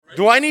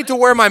Do I need to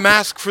wear my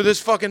mask for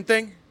this fucking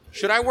thing?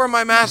 Should I wear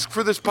my mask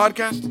for this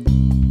podcast?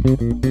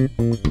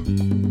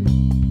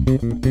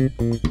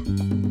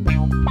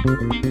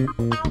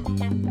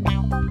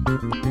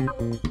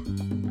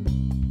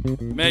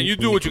 Man, you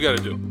do what you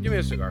gotta do. Give me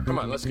a cigar. Come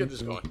on, let's get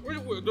this going.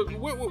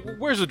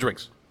 Where's the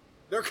drinks?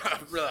 They're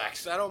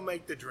relax. I don't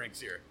make the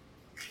drinks here.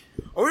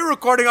 Are we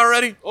recording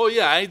already? Oh,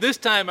 yeah. This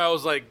time I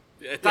was like,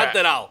 cut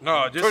that out.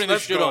 No, just turning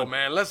let's this shit go, on.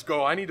 man. Let's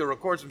go. I need to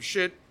record some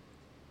shit.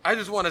 I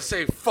just want to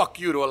say fuck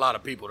you to a lot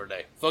of people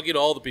today. Fuck you to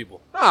all the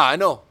people. I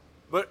know.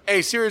 But,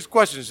 hey, serious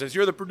question. Since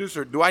you're the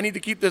producer, do I need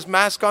to keep this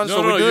mask on?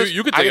 No,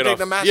 You can I take can it take off.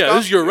 the mask yeah, off?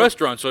 this is your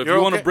restaurant, so if You're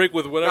you want to okay? break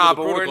with whatever Nah, the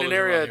but protocol we're in is an around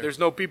area, here. there's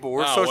no people.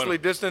 We're Ah, socially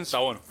bueno. distanced Está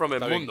bueno. from El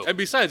Está bien. Mundo. And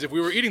besides, if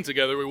we were eating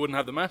together, we wouldn't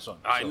have the mask on.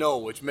 I so. know,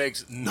 which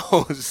makes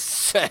no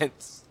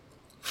sense.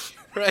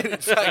 Right?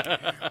 It's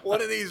like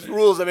one of these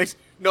rules that makes...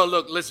 No,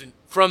 look, listen.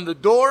 From the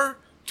door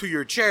to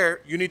your chair,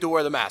 you need to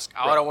wear the mask.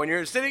 Right. When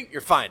you're sitting, you're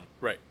fine.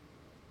 Right.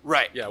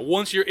 Right. Yeah,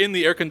 once you're in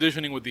the air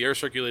conditioning with the air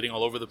circulating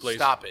all over the place.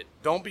 Stop it.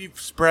 Don't be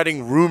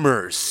spreading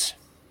rumors.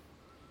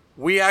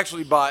 We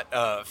actually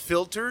bought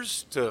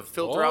filters to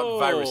filter out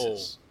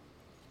viruses.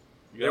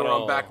 They were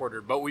on back order,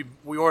 but we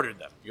ordered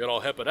them. You got all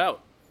hepped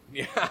out.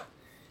 Yeah.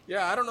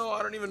 Yeah, I don't know.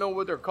 I don't even know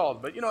what they're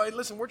called. But, hey,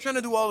 listen, we're trying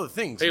to do all the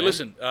things. Hey, man.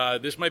 listen,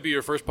 this might be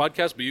your first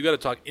podcast, but you got to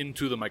talk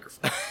into the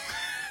microphone.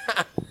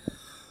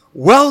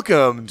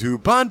 Welcome to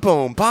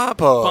Panpom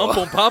Papo.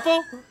 Pom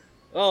Papo?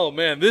 Oh,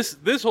 man,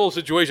 this whole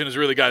situation has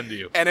really gotten to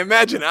you. And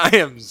imagine I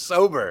am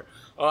sober.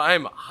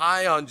 I'm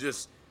high on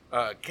just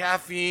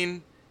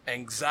caffeine,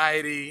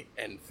 anxiety,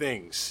 and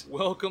things.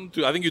 Welcome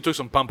to... I think you took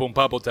some Pom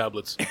Papo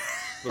tablets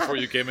before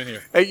you came in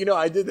here. Hey,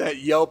 I did that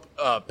Yelp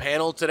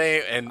panel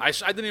today, and I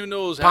didn't even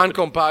know it was happening.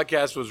 Pancom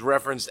Podcast was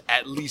referenced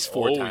at least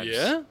 4 times.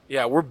 Yeah?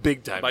 Yeah, we're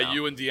big time By now.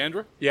 you and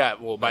Deandra? Yeah,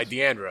 well, by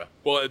Deandra.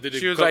 Well, did it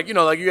She was come- like,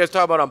 like you guys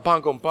talk about on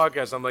Pancom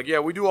Podcast. I'm like, yeah,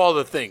 we do all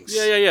the things.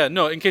 Yeah.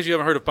 No, in case you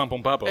haven't heard of Pom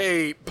Papo.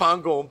 Hey,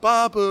 Pancom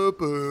Papa.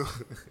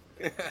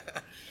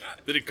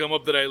 Did it come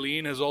up that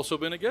Eileen has also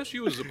been a guest? She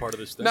was a part of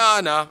this thing.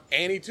 Nah.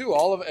 Annie, too.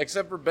 All of it,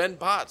 except for Ben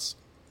Potts.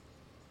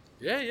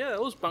 Yeah,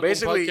 that was Pom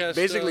Basically,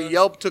 Podcast.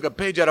 Yelp took a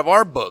page out of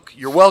our book.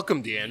 You're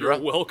welcome, Deandra. You're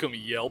welcome,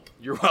 Yelp.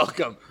 You're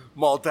welcome.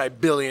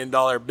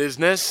 Multi-billion-dollar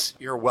business.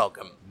 You're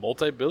welcome.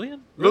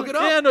 Multi-billion? Look it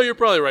up. Yeah, no, you're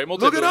probably right.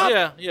 Look Multi-billion. it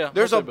up. Yeah.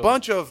 There's a multi-billion.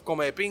 bunch of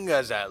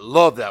comepingas that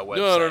love that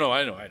website. No,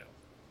 I know.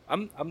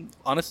 I'm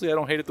honestly, I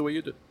don't hate it the way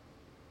you do.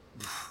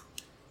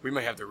 We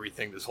may have to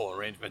rethink this whole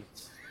arrangement.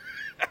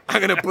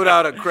 I'm going to put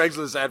out a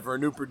Craigslist ad for a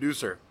new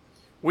producer.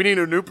 We need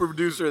a new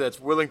producer that's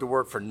willing to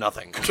work for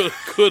nothing.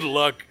 Good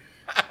luck.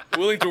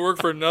 Willing to work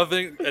for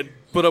nothing and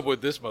put up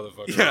with this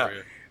motherfucker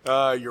over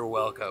here. You're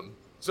welcome.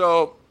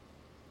 So,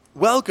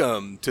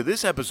 welcome to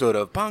this episode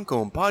of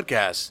Pancom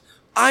Podcast.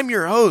 I'm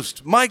your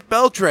host, Mike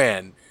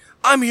Beltran.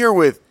 I'm here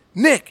with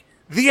Nick,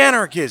 the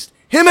anarchist,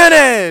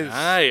 Jimenez.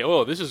 Hi.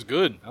 Oh, this is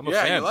good. I'm a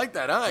fan. Yeah, you like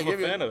that, huh? I'm a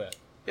fan of that.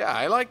 Yeah,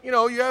 I like, you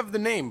have the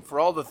name for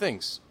all the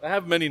things. I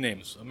have many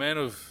names. A man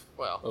of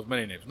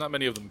many names. Not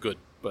many of them good,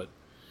 but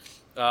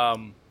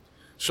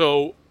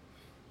so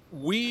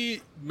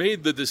we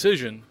made the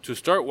decision to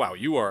start. Wow,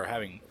 you are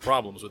having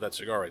problems with that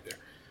cigar right there.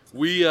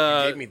 We You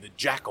gave me the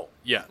jackal.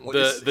 Yeah, What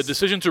is the this?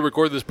 decision to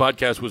record this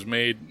podcast was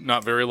made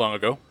not very long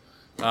ago.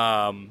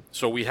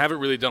 So we haven't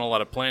really done a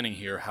lot of planning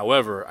here.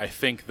 However, I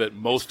think that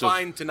most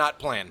Fine to not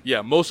plan.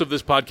 of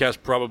this podcast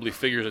probably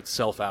figures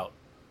itself out.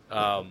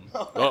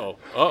 Uh-oh.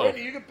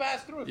 You can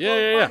pass through.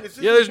 Yeah.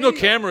 Yeah, there's no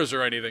cameras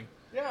or anything.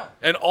 Yeah.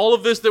 And all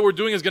of this that we're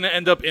doing is going to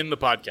end up in the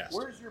podcast.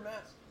 Where's your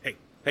mask? Hey,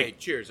 Hey,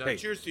 cheers. Hey.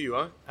 Cheers to you,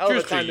 huh? Hell of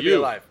Cheers a time to to be you.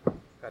 alive.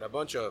 Got a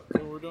bunch of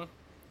what we're doing?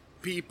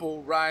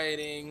 people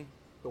rioting.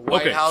 The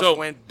White Okay, House so-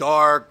 went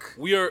dark.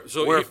 We're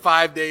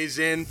 5 days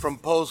in from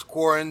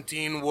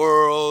post-quarantine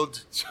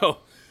world.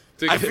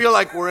 I feel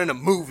like we're in a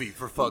movie,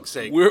 for fuck's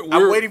sake.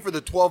 I'm waiting for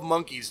the 12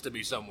 Monkeys to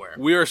be somewhere.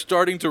 we are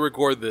starting to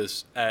record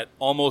this at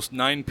almost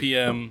 9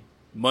 p.m.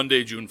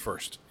 Monday, June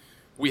 1st.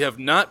 We have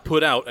not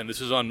put out, and this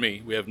is on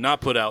me, we have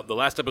not put out the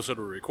last episode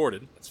we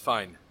recorded, It's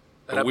fine.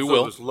 That But we episode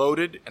will. was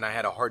loaded, and I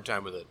had a hard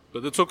time with it.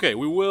 but it's okay.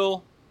 We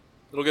will.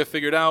 It'll get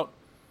figured out.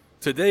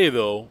 Today,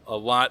 though, a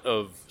lot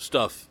of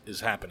stuff is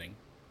happening.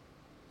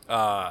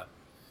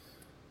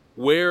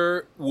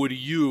 Where would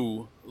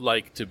you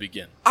like to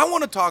begin? I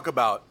want to talk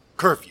about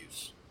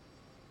curfews.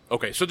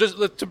 Okay, so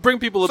just to bring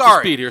people up to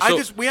Sorry, speed here.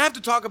 So we have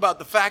to talk about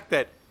the fact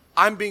that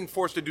I'm being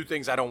forced to do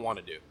things I don't want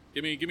to do.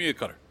 give me a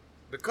cutter.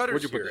 The cutter's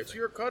Where'd you put here. that It's thing?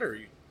 your cutter.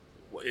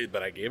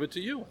 But I gave it to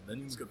you. And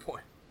then That's a good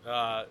point.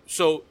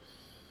 So,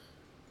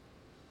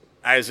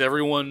 as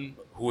everyone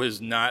who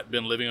has not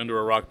been living under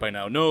a rock by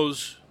now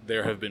knows,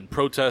 there have been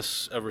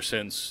protests ever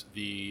since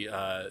the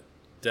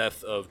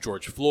death of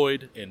George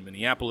Floyd in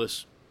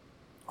Minneapolis.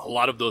 A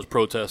lot of those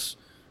protests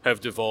have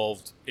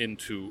devolved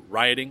into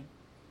rioting.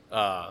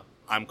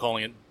 I'm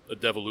calling it a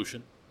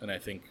devolution, and I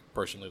think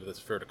personally that's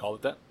fair to call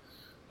it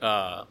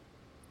that.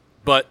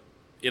 But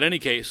in any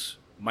case,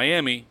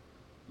 Miami,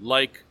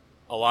 like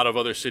a lot of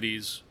other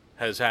cities,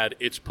 has had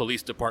its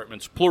police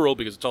departments, plural,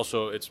 because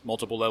it's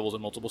multiple levels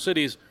in multiple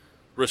cities,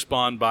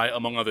 respond by,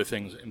 among other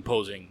things,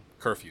 imposing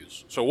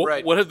curfews. So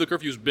what have the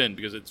curfews been?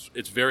 Because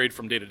it's varied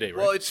from day to day,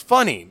 right? Well, it's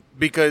funny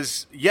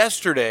because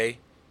yesterday,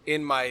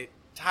 in my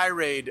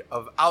tirade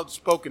of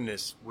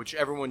outspokenness, which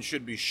everyone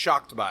should be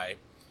shocked by,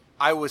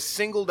 I was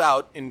singled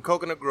out in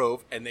Coconut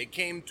Grove, and they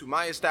came to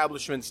my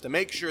establishments to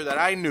make sure that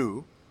I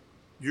knew.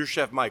 You're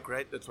Chef Mike,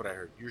 right? That's what I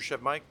heard. You're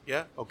Chef Mike?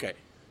 Yeah? Okay.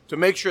 To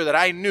make sure that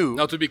I knew.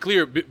 Now, to be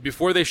clear,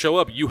 before they show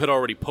up, you had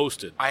already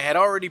posted. I had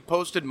already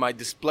posted my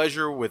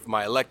displeasure with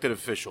my elected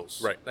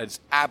officials. Right. That's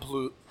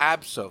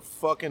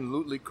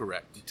abso-fucking-lutely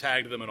correct. You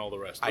tagged them and all the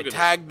rest. I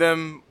tagged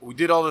them. We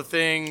did all the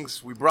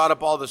things. We brought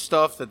up all the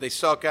stuff that they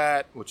suck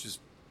at, which is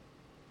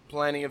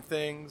plenty of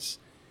things.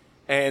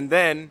 And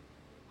then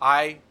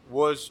I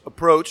was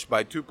approached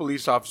by 2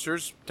 police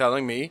officers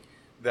telling me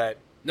that...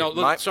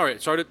 No, sorry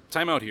to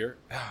time out here.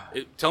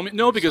 Tell me,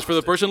 no, because for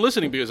the person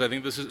listening, because I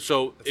think this is,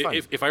 so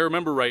if I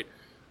remember right,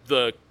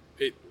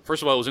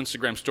 first of all, it was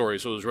Instagram story,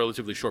 so it was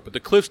relatively short, but the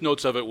Cliff's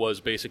Notes of it was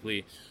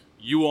basically,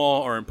 you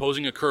all are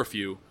imposing a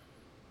curfew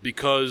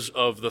because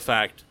of the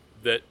fact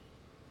that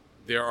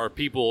there are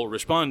people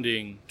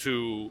responding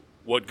to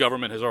what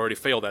government has already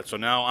failed at. So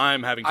now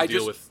I'm having to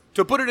deal with...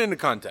 To put it into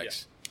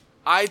context,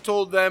 I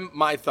told them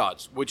my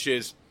thoughts, which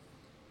is...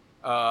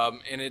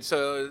 and it's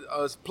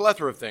a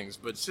plethora of things,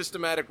 but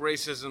systematic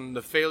racism,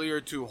 the failure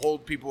to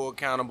hold people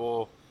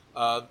accountable,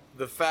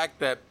 the fact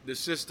that the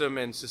system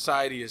and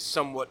society is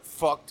somewhat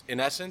fucked in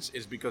essence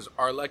is because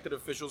our elected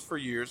officials for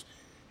years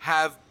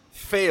have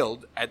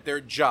failed at their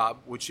job,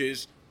 which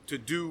is to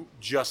do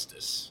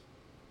justice.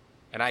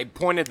 And I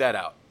pointed that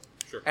out.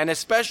 Sure. And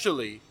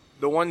especially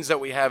the ones that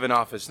we have in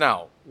office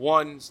now.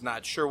 One's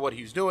not sure what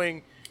he's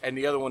doing, and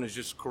the other one is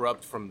just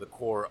corrupt from the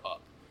core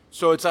up.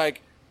 So it's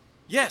like...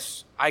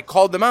 Yes, I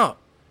called them out.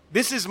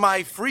 This is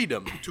my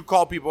freedom to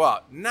call people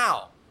out.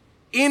 Now,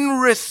 in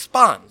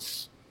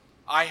response,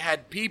 I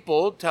had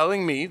people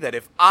telling me that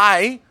if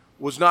I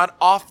was not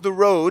off the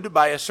road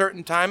by a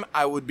certain time,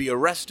 I would be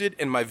arrested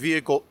and my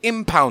vehicle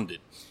impounded.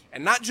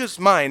 And not just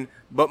mine,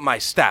 but my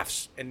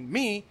staff's. And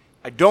me,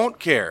 I don't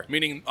care.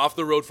 Meaning off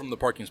the road from the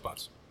parking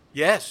spots.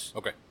 Yes.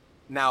 Okay.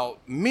 Now,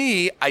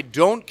 me, I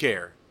don't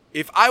care.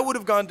 If I would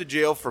have gone to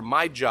jail for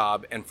my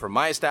job and for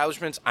my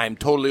establishments, I'm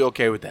totally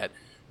okay with that.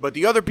 But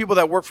the other people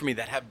that work for me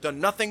that have done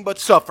nothing but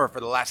suffer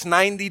for the last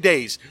 90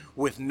 days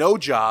with no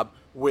job,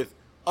 with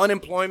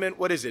unemployment,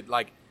 what is it?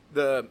 Like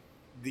the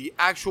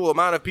actual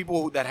amount of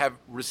people that have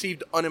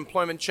received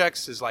unemployment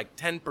checks is like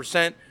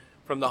 10%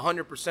 from the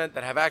 100%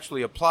 that have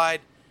actually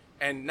applied.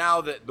 And now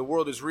that the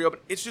world is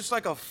reopened, it's just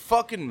like a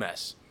fucking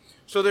mess.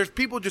 So there's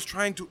people just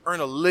trying to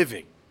earn a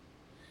living,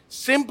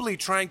 simply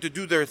trying to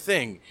do their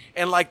thing.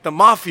 And like the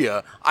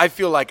mafia, I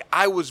feel like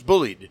I was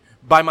bullied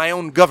by my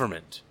own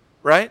government,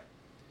 right?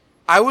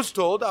 I was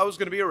told I was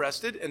going to be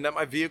arrested and that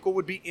my vehicle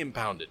would be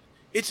impounded.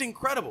 It's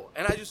incredible.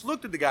 And I just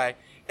looked at the guy,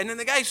 and then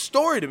the guy's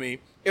story to me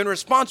in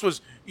response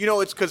was,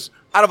 it's because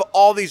out of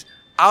all these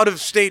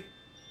out-of-state...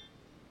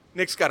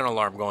 Nick's got an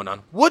alarm going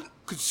on. What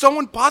could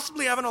someone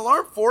possibly have an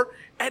alarm for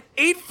at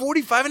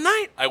 8:45 at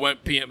night? I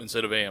went PM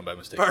instead of AM by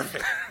mistake.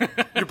 Perfect.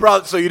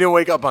 So you didn't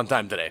wake up on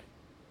time today?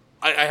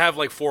 I have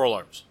like 4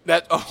 alarms.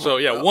 So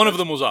yeah, one of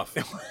them was off.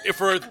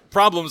 For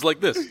problems like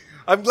this.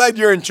 I'm glad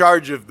you're in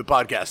charge of the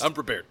podcast. I'm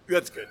prepared.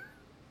 That's good.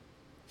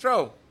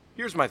 So,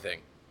 here's my thing.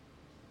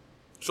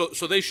 So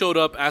they showed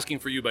up asking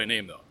for you by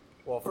name, though?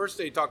 Well, first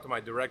they talked to my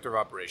director of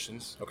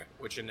operations, okay,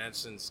 which in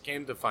essence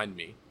came to find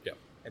me. Yeah.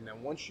 And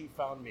then once she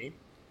found me,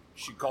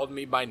 she called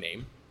me by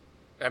name.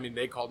 I mean,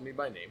 they called me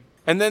by name.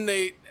 And then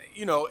they,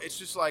 it's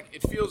just like,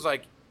 it feels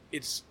like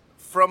it's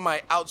from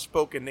my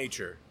outspoken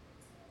nature.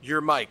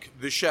 You're Mike,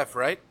 the chef,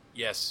 right?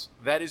 Yes,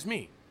 that is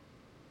me.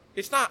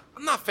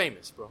 I'm not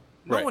famous, bro.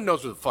 No one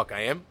knows who the fuck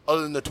I am,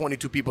 other than the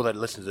 22 people that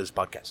listen to this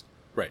podcast.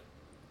 Right.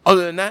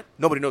 Other than that,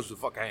 nobody knows who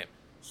the fuck I am.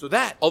 So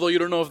that... Although you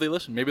don't know if they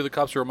listen. Maybe the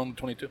cops are among the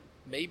 22.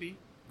 Maybe.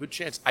 Good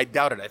chance. I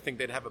doubt it. I think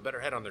they'd have a better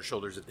head on their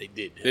shoulders if they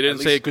did. They didn't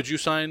say, could you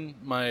sign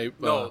my...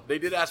 No, they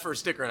did ask for a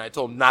sticker, and I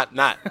told them not.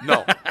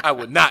 No, I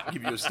would not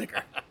give you a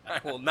sticker.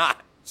 I will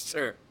not,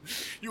 sir.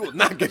 You will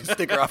not get a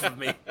sticker off of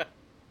me.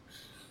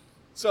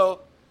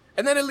 So,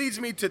 and then it leads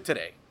me to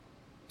today.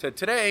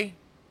 Today,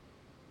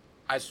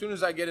 as soon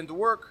as I get into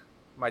work,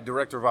 my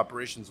director of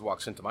operations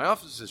walks into my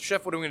office and says,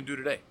 Chef, what are we going to do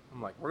today?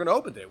 I'm like, we're going to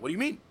open today. What do you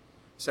mean? He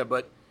said,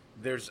 but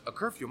there's a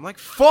curfew. I'm like,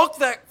 fuck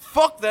that,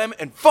 fuck them,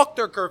 and fuck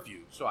their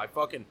curfew. So I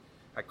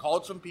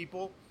called some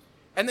people.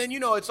 And then,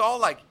 it's all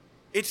like,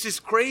 it's this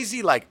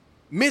crazy, like,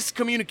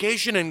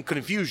 miscommunication and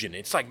confusion.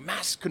 It's like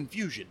mass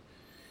confusion.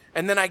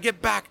 And then I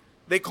get back,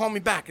 they call me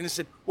back, and they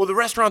said, well, the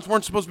restaurants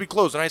weren't supposed to be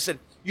closed. And I said,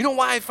 you know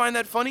why I find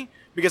that funny?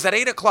 Because at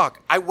 8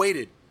 o'clock, I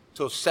waited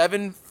till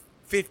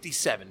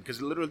 7:57, because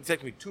it literally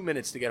takes me 2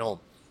 minutes to get home,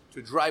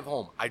 to drive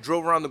home. I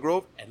drove around the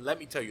Grove, and let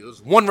me tell you, there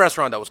was one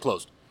restaurant that was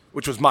closed,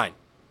 which was mine.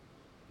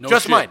 No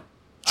Just shit. mine.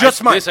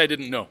 Just mine. This I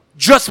didn't know.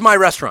 Just my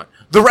restaurant.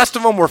 The rest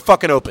of them were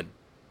fucking open.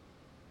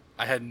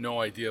 I had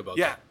no idea about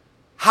Yeah. that.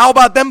 How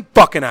about them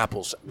fucking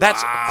apples?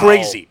 That's Wow.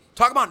 crazy.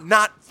 Talk about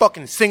not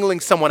fucking singling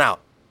someone out.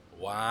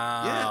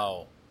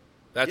 Wow.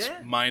 That's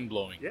Yeah.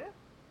 mind-blowing. Yeah.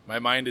 My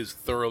mind is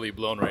thoroughly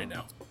blown right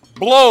now.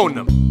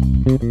 blown.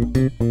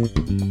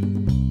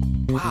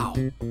 Wow.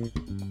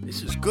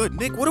 This is good.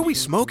 Nick, what are we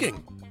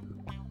smoking?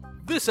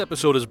 This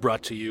episode is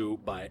brought to you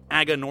by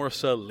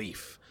Aganorsa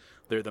Leaf.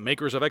 They're the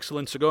makers of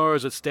excellent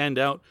cigars that stand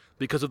out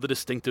because of the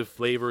distinctive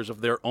flavors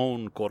of their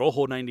own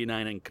Corojo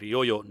 99 and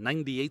Criollo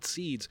 98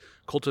 seeds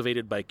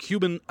cultivated by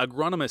Cuban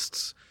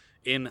agronomists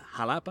in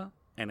Jalapa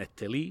and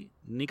Estelí,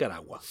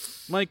 Nicaragua.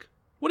 Mike,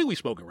 what are we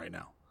smoking right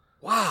now?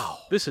 Wow.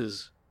 This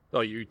is... Oh,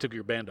 you took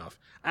your band off.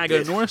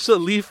 Aganorsa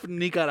Leaf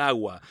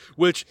Nicaragua,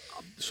 which,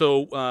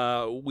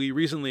 we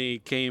recently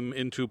came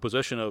into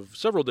possession of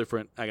several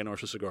different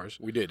Aganorsa cigars.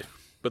 We did.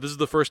 But this is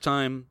the first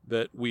time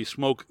that we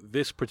smoke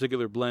this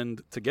particular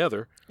blend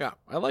together. Yeah.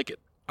 I like it.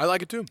 I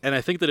like it too. And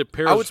I think that it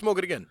pairs... I would smoke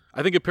it again.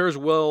 I think it pairs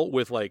well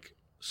with, like,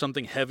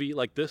 something heavy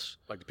like this.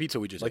 Like the pizza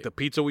we just ate. Like the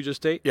pizza we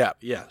just ate? Yeah.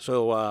 Yeah.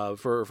 So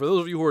for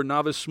those of you who are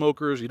novice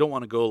smokers, you don't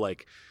want to go,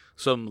 like,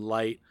 some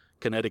light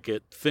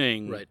Connecticut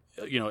thing. Right.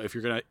 You know, if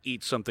you're going to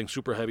eat something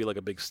super heavy like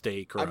a big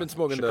steak or I've been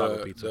smoking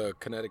Chicago pizza. the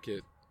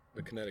Connecticut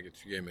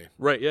you gave me,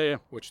 Right, yeah.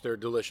 which they're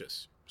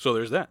delicious. So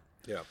there's that.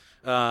 Yeah.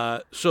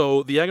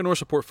 So the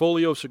Aganorsa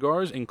portfolio of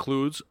cigars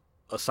includes,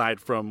 aside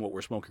from what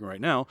we're smoking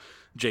right now,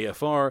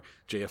 JFR,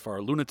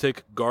 JFR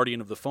Lunatic, Guardian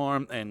of the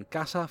Farm, and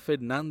Casa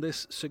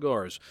Fernandez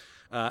cigars.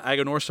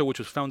 Aganorsa, which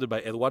was founded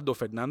by Eduardo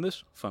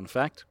Fernandez, fun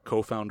fact,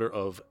 co-founder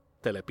of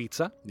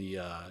Telepizza, the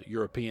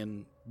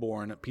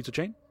European-born pizza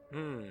chain.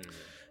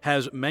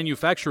 Has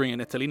manufacturing in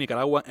Estelí,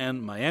 Nicaragua,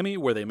 and Miami,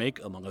 where they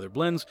make, among other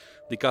blends,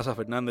 the Casa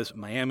Fernandez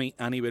Miami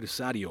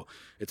Aniversario.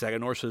 It's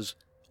Aganorsa's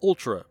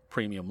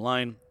ultra-premium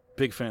line.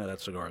 Big fan of that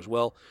cigar as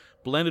well.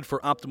 Blended for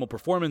optimal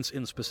performance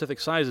in specific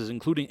sizes,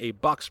 including a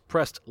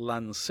box-pressed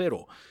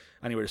Lancero.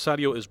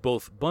 Aniversario is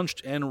both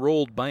bunched and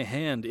rolled by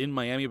hand in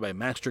Miami by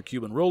master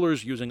Cuban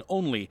rollers using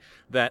only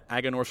that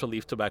Aganorsa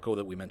leaf tobacco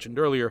that we mentioned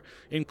earlier,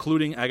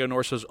 including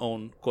Aganorsa's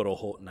own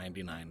Corojo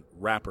 99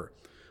 wrapper.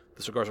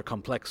 The cigars are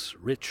complex,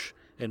 rich,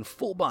 and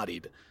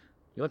full-bodied.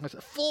 You like my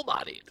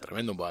full-bodied?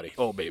 Tremendo body.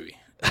 Oh, baby.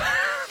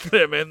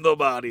 Tremendo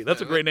body.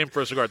 That's a great name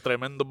for a cigar.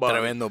 Tremendo body.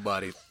 Tremendo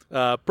body.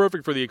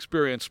 Perfect for the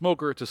experienced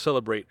smoker to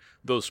celebrate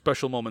those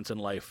special moments in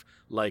life,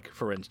 like,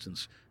 for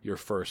instance, your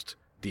first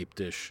deep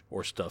dish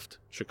or stuffed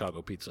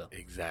Chicago pizza.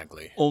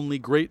 Exactly. Only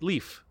great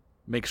leaf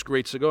makes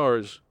great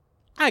cigars.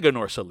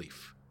 Aganorsa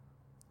Leaf.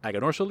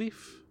 Aganorsa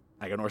Leaf?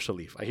 Aganorsa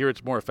Leaf. I hear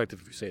it's more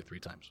effective if you say it 3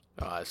 times.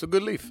 It's a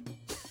good leaf.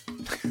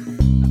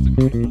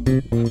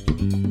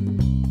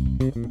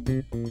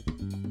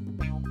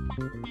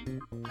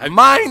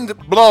 Mind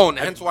blown.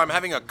 Hence why I'm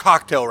having a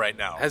cocktail right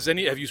now. Have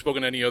you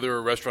spoken to any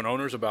other restaurant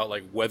owners about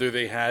like whether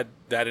they had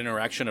that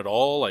interaction at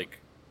all, like,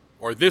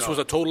 or this was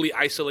a totally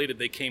isolated?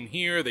 They came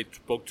here, they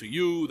spoke to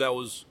you. That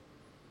was,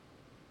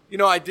 you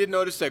know, I did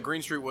notice that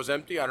Green Street was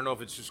empty. I don't know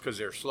if it's just because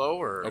they're slow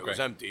or it was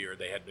empty or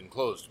they had been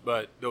closed.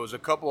 But there was a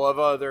couple of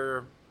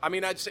other. I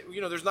mean, I'd say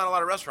there's not a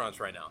lot of restaurants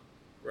right now.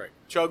 Right.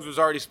 Chugg's was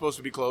already supposed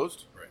to be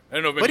closed. Right. I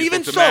don't know if but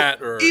even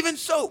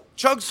so,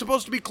 Chugg's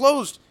supposed to be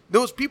closed. There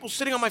was people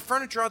sitting on my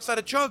furniture outside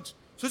of Chugg's.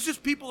 So it's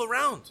just people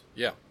around.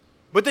 Yeah.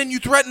 But then you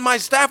threaten my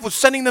staff with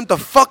sending them to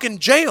fucking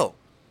jail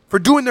for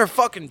doing their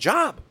fucking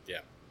job. Yeah.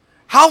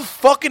 How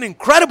fucking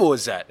incredible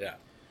is that? Yeah.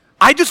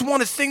 I just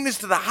want to sing this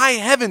to the high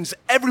heavens,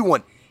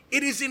 everyone.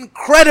 It is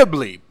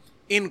incredibly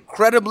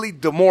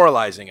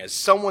demoralizing as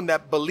someone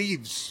that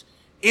believes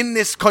in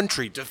this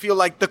country to feel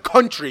like the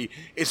country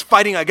is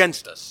fighting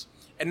against us.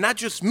 And not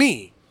just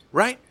me,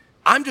 right?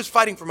 I'm just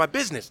fighting for my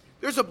business.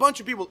 There's a bunch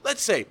of people,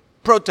 let's say,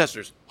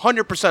 protesters,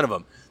 100% of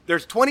them.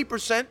 There's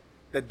 20%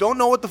 that don't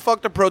know what the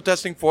fuck they're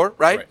protesting for,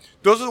 right?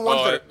 Those are the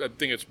ones I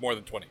think it's more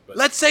than 20. But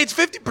let's say it's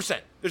 50%.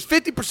 There's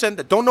 50%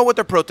 that don't know what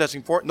they're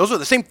protesting for, and those are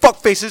the same fuck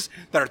faces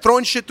that are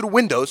throwing shit through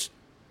windows,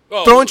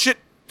 throwing shit.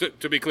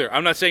 To be clear,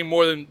 I'm not saying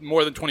more than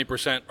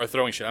 20% are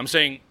throwing shit. I'm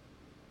saying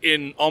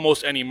in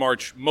almost any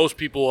march, most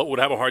people would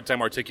have a hard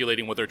time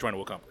articulating what they're trying to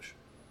accomplish.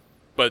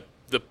 But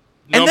the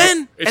number,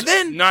 and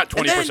then not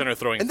 20% are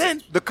throwing. And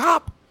then the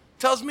cop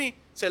tells me,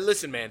 said,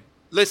 "Listen, man,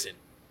 listen,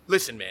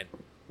 man.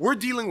 We're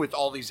dealing with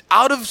all these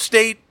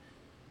out-of-state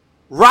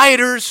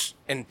rioters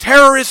and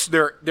terrorists.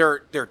 They're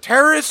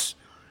terrorists.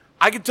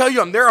 I can tell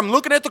you, I'm there. I'm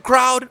looking at the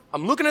crowd,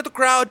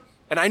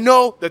 and I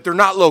know that they're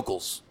not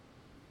locals."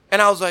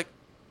 And I was like,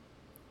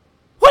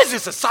 "What is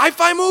this, a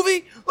sci-fi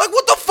movie? Like,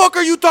 what the fuck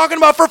are you talking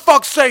about, for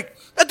fuck's sake?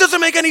 That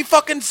doesn't make any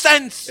fucking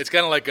sense." It's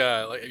kind of like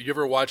you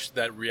ever watched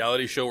that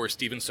reality show where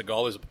Steven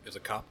Seagal is a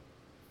cop?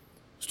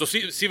 So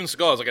Steven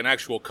Seagal is like an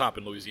actual cop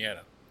in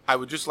Louisiana. I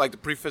would just like to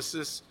preface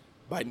this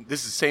by,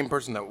 this is the same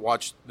person that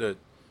watched the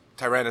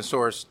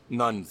Tyrannosaurus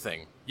Nun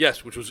thing.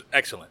 Yes, which was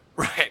excellent.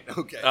 Right,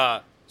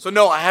 okay. So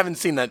no, I haven't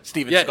seen that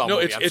Steven Seagal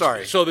movie. I'm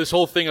sorry. So this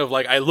whole thing of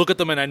like, I look at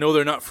them and I know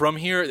they're not from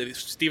here.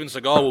 Steven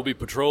Seagal will be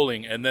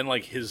patrolling, and then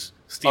like his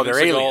Steven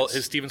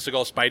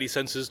Seagal Spidey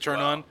senses turn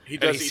on. He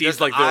sees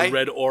the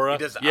red aura.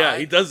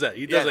 He does that.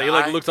 He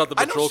like looks out the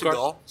patrol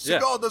car.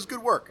 Seagal does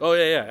good work. Oh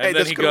yeah. And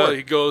then he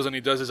goes and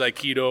he does his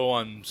Aikido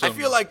on. I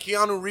feel like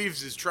Keanu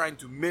Reeves is trying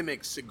to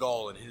mimic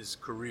Seagal in his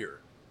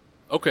career.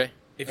 Okay.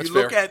 If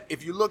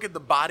you look at the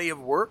body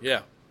of work,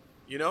 yeah,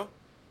 you know,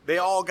 They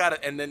all got it.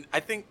 And then I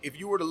think if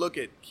you were to look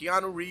at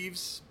Keanu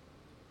Reeves,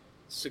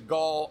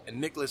 Seagal, and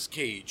Nicolas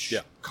Cage,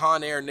 Yeah.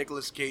 Con Air,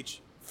 Nicolas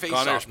Cage, Face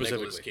Con Air Off,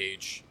 Nicolas specifically.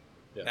 Cage,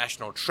 Yeah.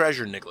 National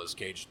Treasure, Nicolas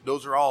Cage.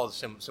 Those are all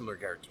similar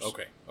characters.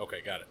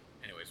 Okay, got it.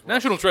 Anyways,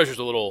 National Treasure's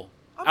a little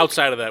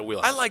outside of that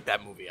wheelhouse. I like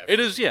that movie. Actually. It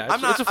is, yeah.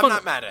 I'm It's a fun,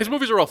 not mad at his it.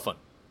 movies are all fun.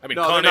 I mean,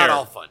 No, Con they're Air. not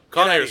all fun.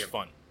 Con Get outta Air's here.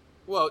 fun.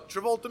 Well,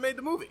 Travolta made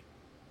the movie.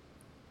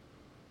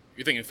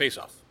 You're thinking Face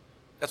Off.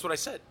 That's what I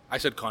said. I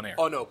said Con Air.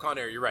 Oh no, Con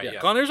Air. You're right. Yeah.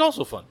 Con Air's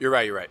also fun. You're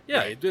right. You're right. Yeah,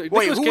 Right. Nicolas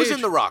Wait, who was Cage.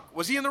 in The Rock?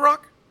 Was he in The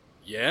Rock?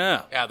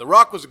 Yeah. Yeah, The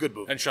Rock was a good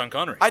movie. And Sean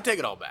Connery. I take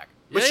it all back.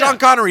 But Yeah, Sean yeah.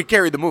 Connery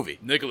carried the movie.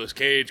 Nicolas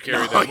Cage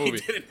carried No, that he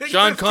movie. didn't.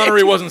 Sean Nicolas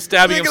Connery Cage- wasn't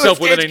stabbing Nicolas himself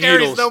with Cage any carries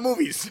needles. No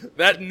movies.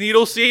 That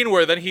needle scene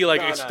where then he No,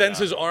 extends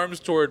no. his arms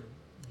toward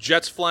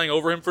jets flying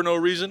over him for no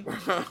reason.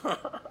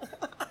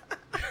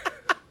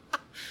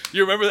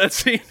 You remember that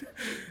scene?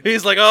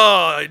 He's like,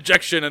 "Oh,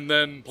 ejection," and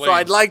then planes. So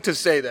I'd like to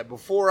say that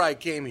before I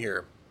came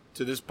here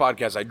to this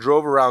podcast, I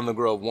drove around the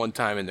Grove one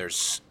time, and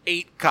there's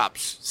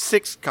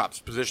 6 cops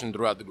positioned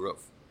throughout the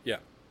Grove. Yeah.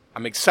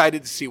 I'm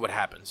excited to see what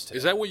happens today.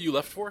 Is that what you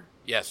left for?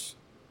 Yes.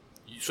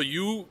 So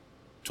you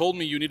told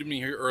me you needed me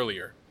here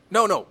earlier.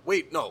 No,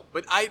 wait, no.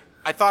 But I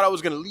thought I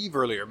was going to leave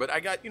earlier, but I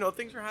got,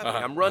 things are happening.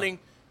 Uh-huh, I'm running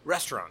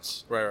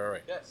restaurants.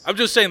 Right. Yes. I'm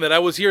just saying that I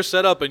was here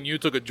set up and you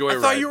took a joyride.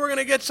 I thought you were going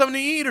to get something to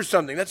eat or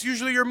something. That's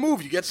usually your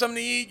move. You get something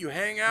to eat, you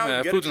hang out, Nah,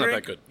 you get food's a not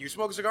drink. that good. You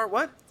smoke a cigar.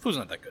 What? Food's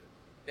not that good.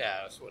 Yeah,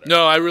 that's whatever.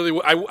 No,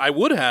 I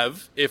would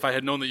have if I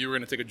had known that you were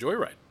going to take a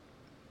joyride.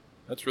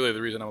 That's really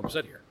the reason I'm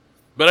upset here.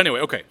 But anyway,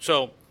 okay.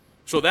 So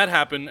that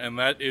happened, and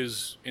that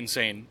is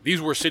insane.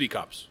 These were city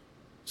cops.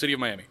 City of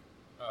Miami,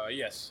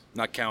 Yes.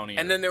 not county.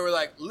 And then they were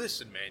like,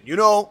 listen, man,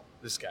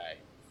 this guy,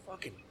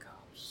 fucking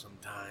cops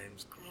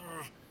sometimes.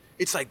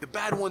 It's like the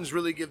bad ones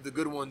really give the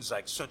good ones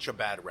like such a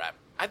bad rap.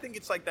 I think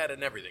it's like that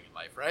in everything in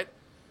life, right?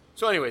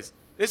 So anyways,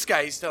 this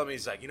guy, he's telling me,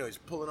 he's like, he's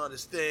pulling on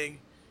his thing.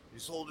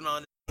 He's holding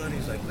on. And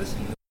he's like, listen,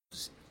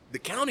 the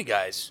county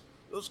guys,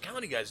 those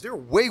county guys, they're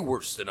way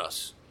worse than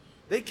us.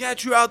 They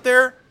catch you out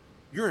there,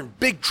 you're in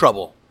big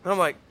trouble. And I'm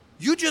like,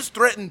 you just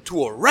threatened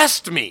to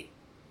arrest me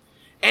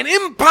and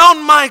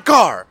impound my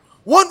car.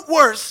 What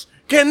worse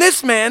can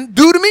this man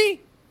do to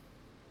me?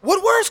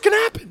 What worse can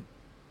happen?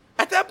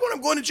 At that point,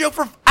 I'm going to jail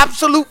for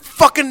absolute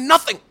fucking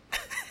nothing.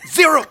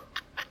 Zero.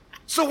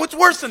 So what's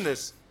worse than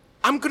this?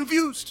 I'm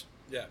confused.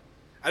 yeah,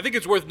 I think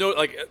it's worth note.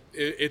 Like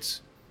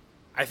it's,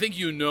 I think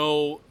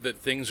that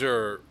things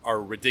are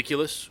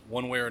ridiculous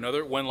one way or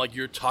another when like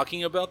you're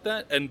talking about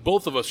that, and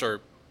both of us are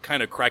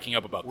kind of cracking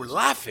up about We're this.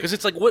 laughing. Because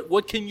it's like,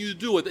 what can you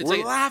do? It's We're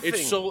like, laughing.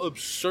 It's so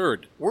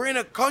absurd. We're in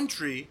a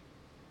country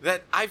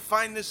that I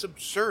find this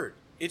absurd.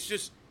 It's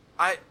just,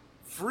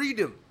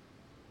 freedom.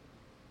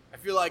 I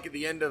feel like at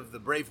the end of the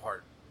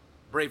Braveheart,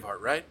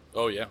 right?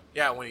 Oh yeah.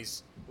 Yeah, when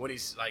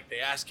he's like, they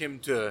ask him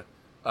to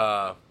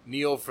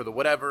kneel for the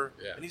whatever,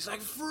 Yeah. and he's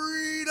like,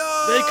 freedom.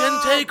 They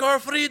can take our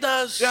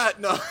Fridas. Yeah,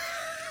 no.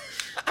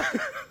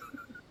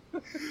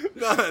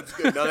 No, that's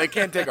good. No, they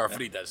can't take our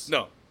fritas.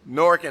 No.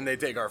 Nor can they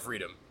take our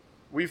freedom.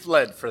 We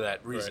fled for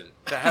that reason.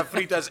 Right. To have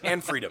fritas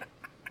and freedom.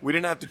 We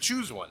didn't have to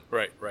choose one.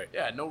 Right.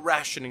 Yeah, no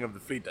rationing of the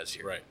fritas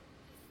here.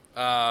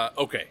 Right.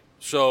 Okay.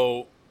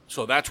 So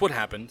that's what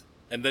happened,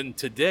 and then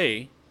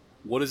today,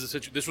 what is the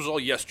situation? This was all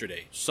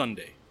yesterday,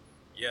 Sunday.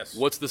 Yes.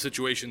 What's the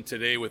situation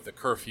today with the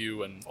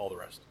curfew and all the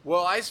rest?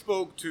 Well, I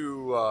spoke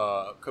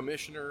to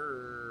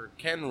Commissioner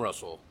Ken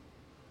Russell,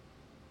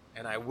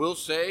 and I will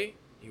say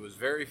he was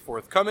very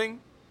forthcoming.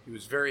 He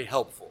was very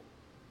helpful.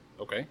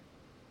 Okay.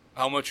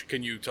 How much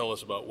can you tell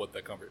us about what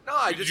that covered? No,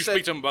 I Did just you said-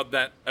 speak to him about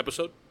that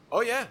episode?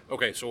 Oh, yeah.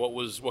 Okay, so what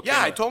Yeah,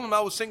 came I of that? told him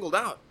I was singled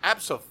out.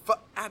 Abso.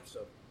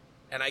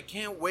 And I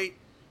can't wait.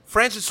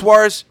 Francis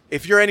Suarez,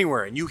 if you're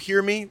anywhere and you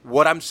hear me,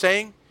 what I'm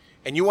saying,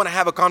 and you want to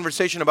have a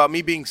conversation about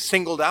me being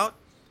singled out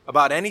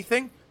about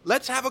anything,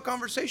 let's have a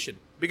conversation.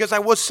 Because I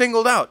was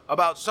singled out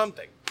about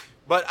something.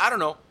 But I don't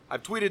know.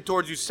 I've tweeted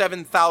towards you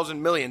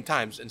 7,000 million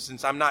times, and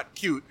since I'm not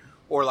cute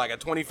or like a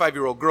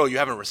 25-year-old girl, you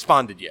haven't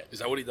responded yet. Is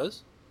that what he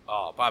does?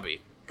 Oh,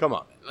 Bobby, come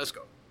on, man. Let's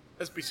go.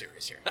 Let's be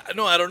serious here.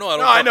 No, I don't know.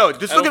 No, I know.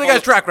 Just look at the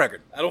guy's track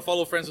record. I don't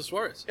follow Francis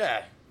Suarez.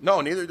 Yeah. No,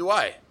 neither do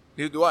I.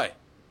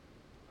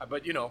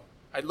 But,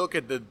 I look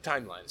at the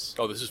timelines.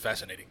 Oh, this is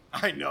fascinating.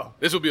 I know.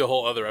 This will be a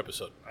whole other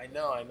episode. I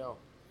know.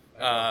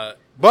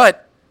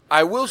 But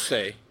I will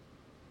say,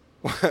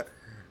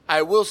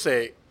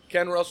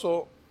 Ken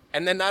Russell,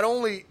 and then not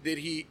only did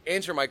he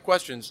answer my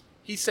questions,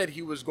 he said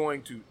he was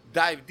going to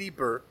dive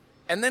deeper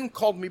and then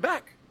called me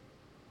back.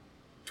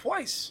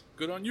 Twice.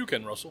 good on you,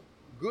 Ken Russell.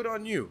 Good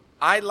on you.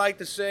 I'd like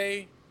to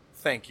say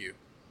thank you.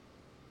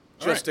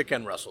 All Just right. to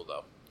Ken Russell,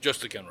 though.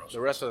 Just to Ken The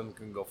Russell. rest of them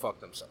can go fuck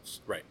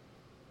themselves. Right.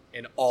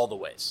 In all the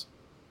ways.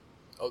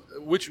 Oh,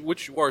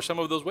 which are some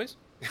of those ways?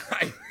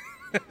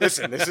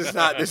 Listen, this is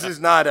not Is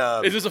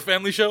this a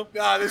family show?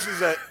 No, this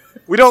is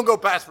we don't go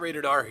past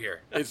rated R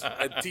here. It's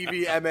a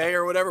TV MA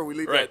or whatever. We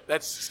leave Right.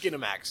 that's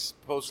Skinamax,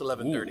 post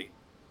 11:30. Ooh.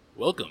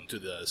 Welcome to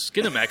the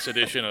Skinamax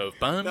edition of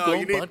Bam No, Go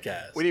you need,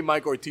 Podcast. we need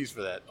Mike Ortiz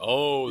for that.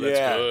 Oh, that's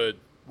Yeah. good.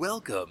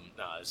 Welcome.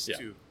 No, it's Yeah.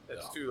 too.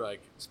 That's too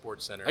like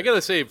Sports Center. I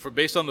gotta say,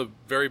 based on the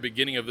very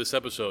beginning of this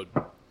episode,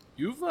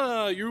 you've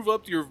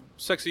upped your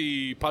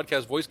sexy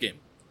podcast voice game.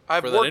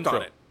 I've for that worked intro.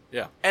 on it.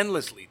 Yeah,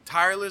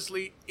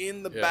 tirelessly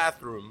in the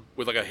bathroom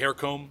with like a hair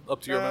comb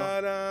up to your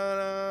mouth.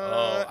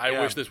 Oh, I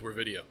wish this were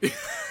video.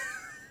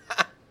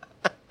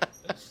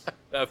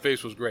 That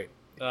face was great.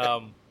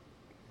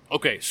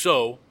 Okay,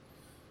 so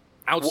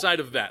outside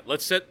of that,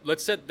 let's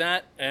set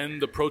that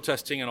and the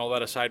protesting and all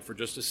that aside for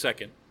just a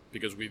second,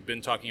 because we've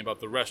been talking about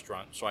the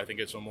restaurant. So I think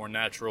it's a more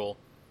natural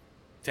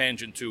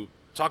tangent to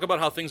talk about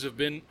how things have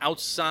been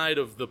outside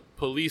of the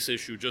police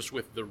issue, just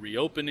with the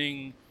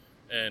reopening.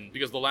 And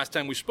because the last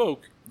time we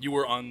spoke, you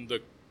were on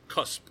the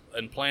cusp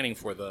and planning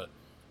for the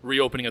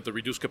reopening at the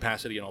reduced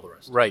capacity and all the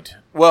rest. Right.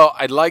 Well,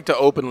 I'd like to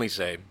openly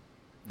say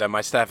that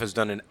my staff has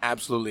done an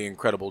absolutely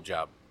incredible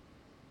job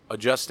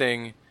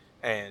adjusting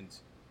and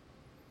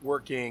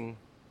working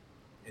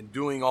and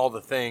doing all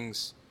the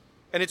things.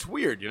 And it's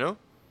weird, you know?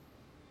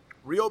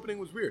 Reopening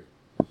was weird.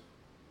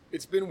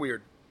 It's been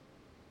weird.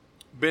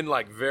 Been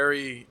like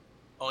very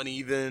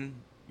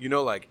uneven. You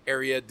know, like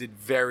area did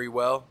very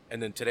well.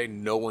 And then today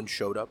no one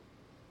showed up.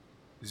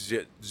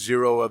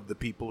 Zero of the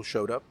people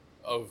showed up.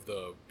 Of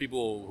the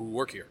people who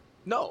work here?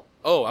 No.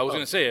 Oh, I was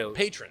going to say...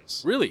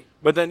 patrons. Really?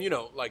 But then, you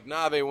know, like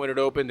Nave, when it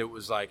opened, it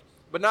was like...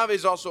 But Nave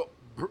is also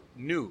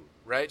new,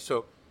 right?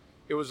 So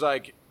it was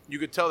like, you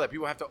could tell that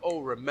people have to,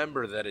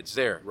 remember that it's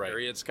there. Right.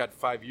 It's got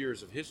 5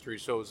 years of history,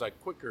 so it was like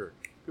quicker.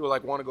 People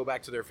like want to go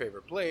back to their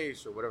favorite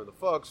place or whatever the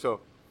fuck. So,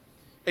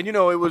 and you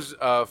know, it was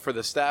for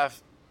the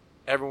staff,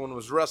 everyone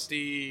was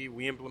rusty.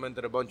 We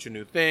implemented a bunch of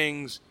new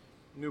things,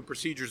 new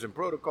procedures and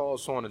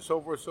protocols, so on and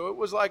so forth. So it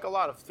was like a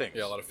lot of things.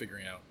 Yeah, a lot of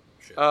figuring out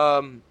shit.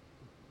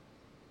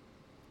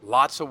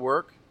 Lots of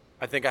work.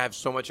 I think I have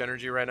so much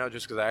energy right now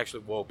just because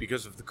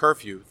because of the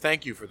curfew.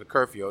 Thank you for the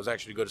curfew. I was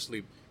actually able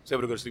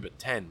to go to sleep at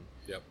 10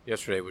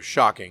 yesterday. It was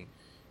shocking.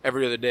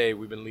 Every other day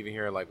we've been leaving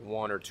here at like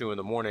 1 or 2 in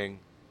the morning.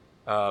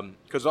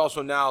 Because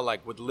also now,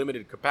 like with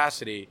limited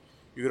capacity,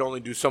 you could only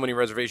do so many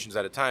reservations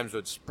at a time, so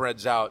it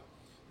spreads out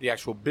the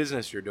actual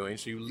business you're doing,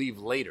 so you leave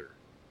later,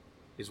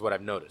 is what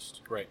I've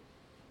noticed. Right.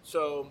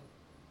 So,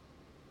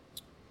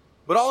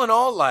 but all in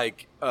all,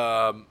 like,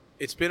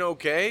 it's been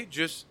okay.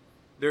 Just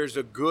there's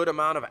a good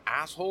amount of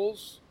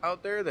assholes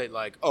out there that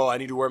like, I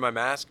need to wear my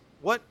mask.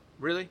 What?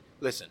 Really?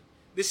 Listen,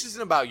 this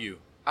isn't about you.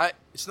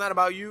 It's not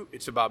about you.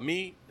 It's about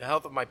me, the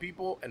health of my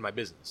people, and my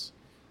business.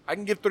 I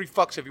can give 3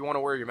 fucks if you want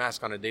to wear your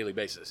mask on a daily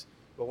basis.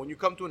 But when you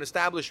come to an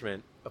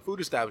establishment, a food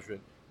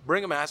establishment,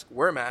 bring a mask,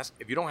 wear a mask.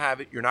 If you don't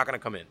have it, you're not going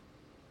to come in.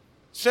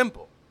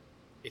 Simple.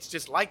 It's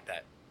just like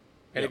that.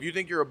 And if you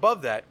think you're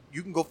above that,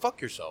 you can go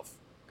fuck yourself.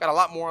 Got a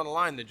lot more on the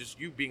line than just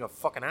you being a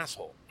fucking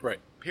asshole. Right.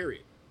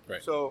 Period.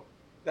 Right. So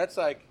that's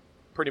like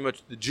pretty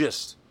much the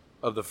gist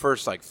of the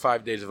first like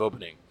 5 days of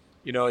opening.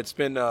 You know, it's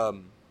been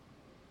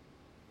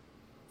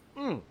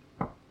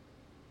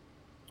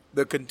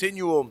the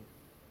continual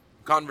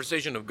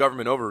conversation of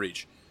government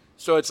overreach.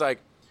 So it's like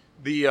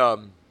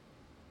the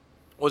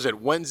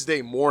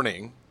Wednesday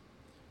morning,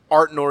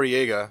 Art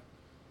Noriega,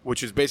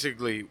 which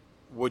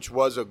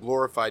was a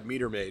glorified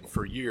meter maid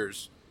for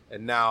years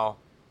and now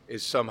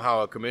is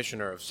somehow a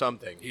commissioner of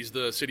something. He's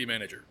the city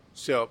manager.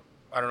 So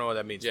I don't know what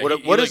that means. Yeah,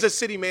 what does a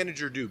city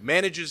manager do?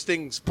 Manages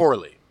things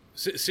poorly.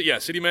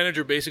 City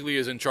manager basically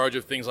is in charge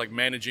of things like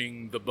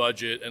managing the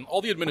budget and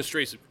all the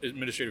administrative.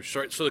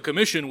 So the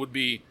commission would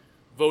be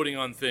voting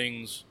on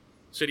things.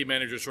 City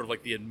manager is sort of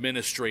like the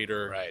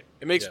administrator. Right.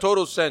 It makes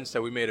total sense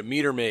that we made a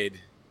meter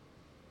maid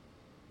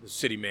the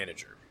city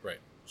manager. Right.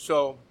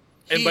 So,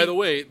 and by the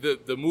way,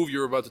 the move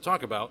you're about to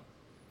talk about,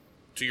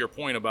 to your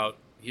point about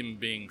him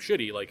being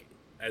shitty, like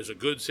as a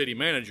good city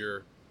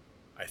manager,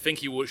 I think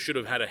he should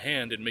have had a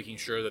hand in making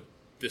sure that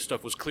this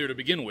stuff was clear to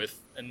begin with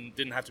and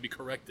didn't have to be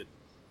corrected.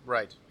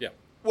 Right. Yeah.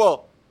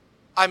 Well,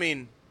 I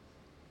mean,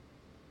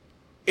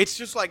 it's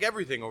just like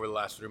everything over the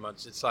last 3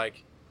 months. It's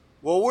like,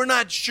 well, we're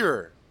not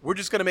sure. We're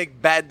just going to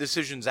make bad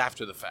decisions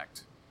after the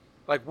fact.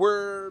 Like,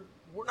 we're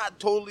not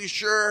totally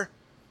sure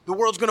the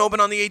world's going to open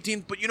on the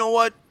 18th, but you know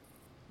what?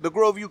 The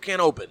Grove, you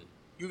can't open.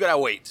 You got to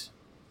wait.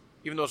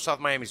 Even though South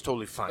Miami's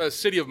totally fine.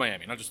 City of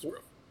Miami, not just the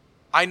Grove.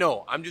 I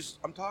know. I'm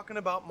talking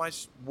about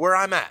where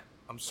I'm at.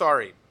 I'm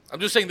sorry. I'm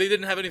just saying they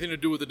didn't have anything to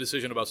do with the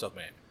decision about South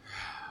Miami.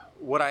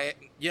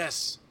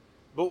 Yes.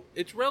 But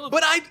it's relevant.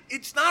 But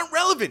it's not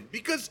relevant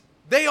because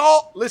they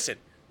all, listen,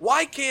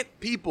 why can't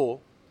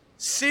people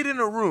sit in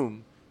a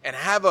room and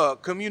have a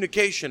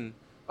communication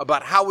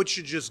about how it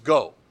should just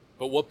go?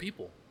 But what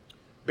people?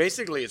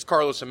 Basically, it's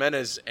Carlos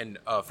Jimenez and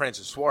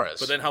Francis Suarez.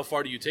 But then how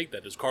far do you take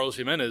that? Does Carlos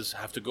Jimenez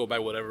have to go by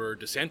whatever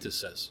DeSantis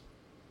says?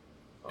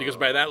 Because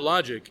by that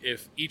logic,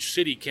 if each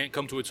city can't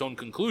come to its own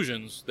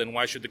conclusions, then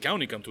why should the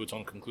county come to its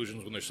own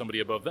conclusions when there's somebody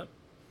above them?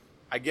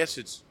 I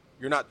guess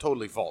you're not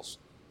totally false.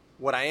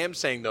 What I am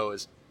saying, though,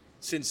 is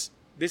since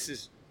this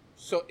is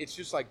so, it's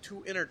just like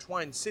two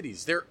intertwined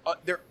cities. They're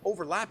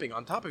overlapping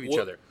on top of each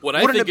other.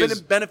 Wouldn't it have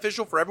been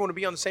beneficial for everyone to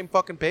be on the same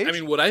fucking page? I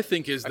mean, what I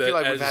think is that I feel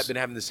like we've been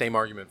having the same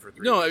argument for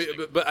 3 years.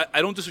 No, but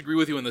I don't disagree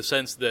with you in the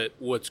sense that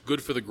what's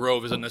good for the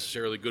Grove isn't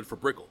necessarily good for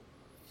Brickell.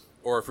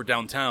 or for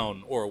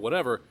downtown or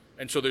whatever.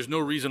 And so there's no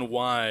reason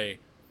why,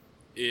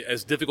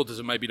 as difficult as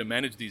it might be to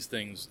manage these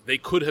things, they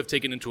could have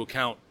taken into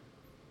account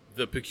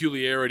the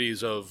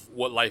peculiarities of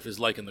what life is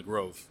like in the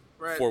Grove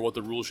for what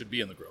the rules should be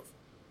in the Grove.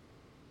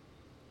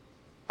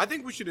 I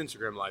think we should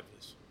Instagram Live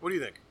this. What do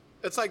you think?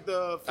 That's like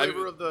the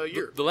flavor of the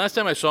year. The last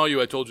time I saw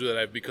you, I told you that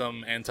I've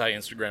become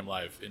anti-Instagram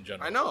Live in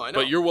general. I know.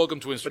 But you're welcome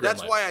to Instagram Live. But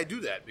that's why I do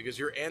that, because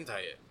you're anti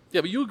it.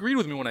 Yeah, but you agreed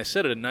with me when I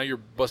said it, and now you're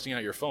busting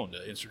out your phone to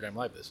Instagram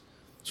Live this.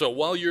 So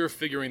while you're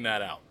figuring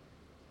that out,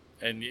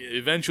 and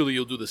eventually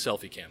you'll do the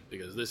selfie cam,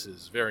 because this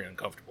is very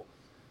uncomfortable.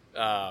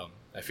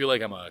 I feel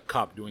like I'm a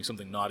cop doing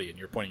something naughty, and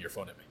you're pointing your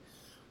phone at me.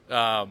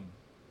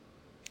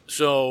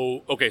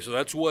 So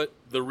that's what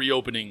the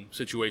reopening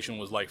situation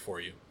was like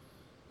for you.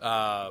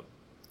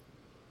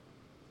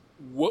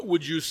 What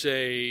would you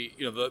say?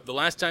 The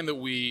last time that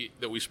we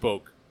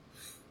spoke,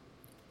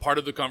 part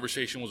of the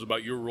conversation was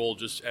about your role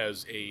just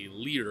as a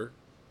leader,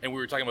 and we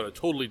were talking about a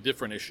totally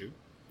different issue.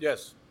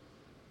 Yes.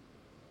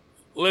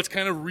 Let's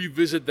kind of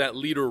revisit that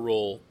leader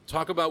role.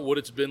 Talk about what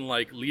it's been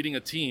like leading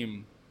a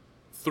team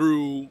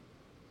through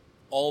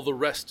all the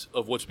rest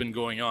of what's been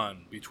going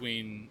on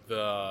between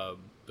the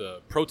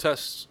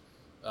protests,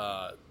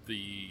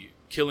 the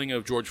killing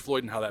of George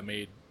Floyd, and how that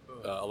made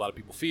a lot of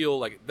people feel.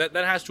 Like that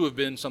has to have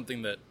been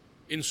something that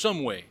in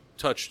some way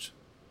touched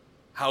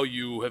how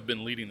you have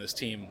been leading this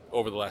team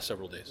over the last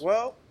several days.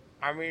 Well,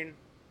 I mean,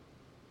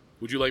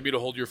 would you like me to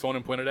hold your phone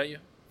and point it at you?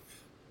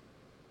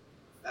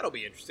 That'll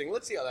be interesting.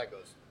 Let's see how that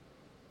goes.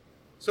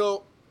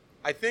 So,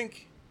 I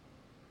think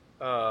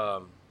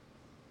the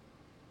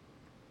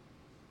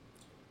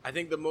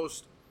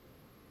most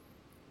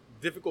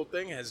difficult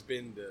thing has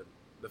been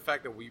the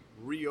fact that we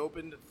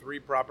reopened 3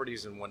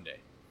 properties in one day,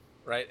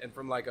 right? And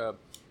from like a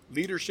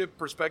leadership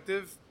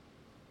perspective,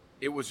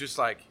 it was just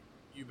like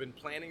you've been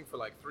planning for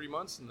like 3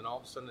 months, and then all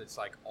of a sudden it's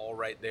like all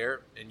right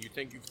there, and you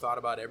think you've thought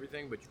about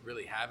everything, but you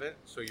really haven't.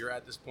 So you're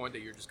at this point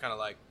that you're just kind of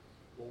like,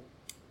 well,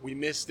 we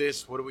missed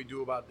this. What do we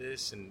do about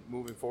this? And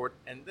moving forward.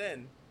 And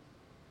then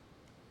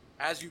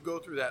as you go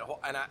through that whole,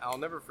 and I'll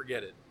never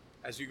forget it,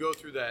 as you go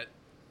through that,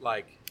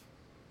 like,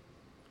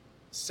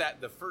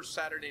 the first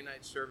Saturday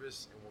night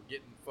service, and we're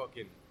getting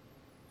fucking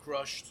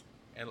crushed,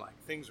 and like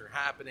things are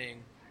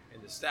happening,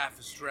 and the staff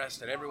is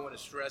stressed, and everyone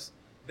is stressed.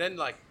 Then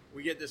like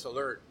we get this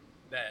alert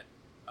that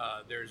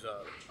there's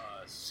a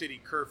city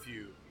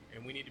curfew,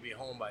 and we need to be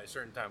home by a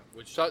certain time.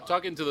 Which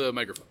talk into the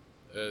microphone.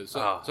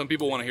 Some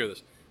people want to hear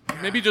this.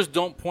 Maybe just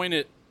don't point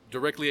it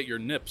directly at your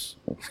nips.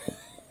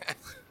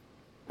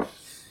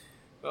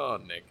 Oh,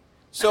 Nick.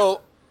 So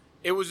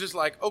it was just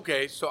like,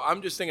 okay, so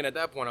I'm just thinking at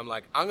that point, I'm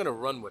like, I'm going to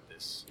run with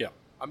this. Yeah.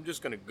 I'm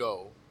just going to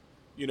go.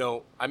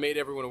 I made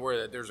everyone aware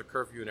that there's a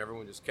curfew, and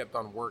everyone just kept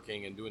on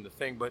working and doing the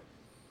thing. But,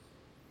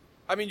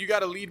 I mean, you got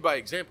to lead by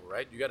example,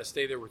 right? You got to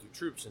stay there with your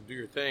troops and do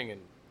your thing.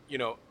 And,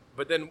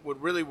 but then what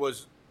really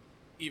was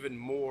even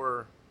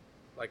more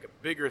like a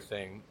bigger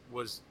thing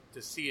was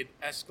to see it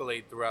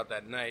escalate throughout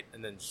that night.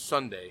 And then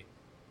Sunday,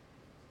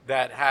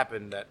 that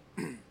happened, that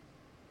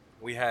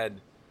we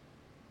had...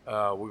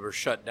 we were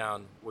shut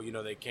down. Well,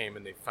 they came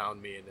and they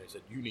found me and they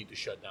said, you need to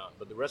shut down.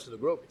 But the rest of the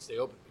Grove can stay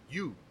open. But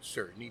you,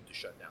 sir, need to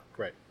shut down.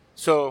 Right.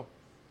 So,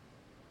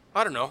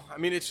 I don't know. I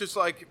mean, it's just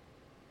like,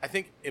 I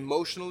think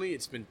emotionally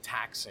it's been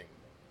taxing.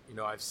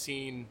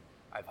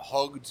 I've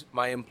hugged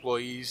my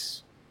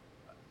employees.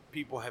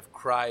 People have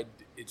cried.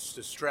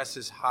 The stress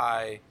is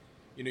high.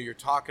 You're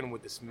talking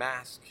with this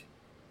mask,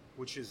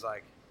 which is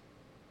like,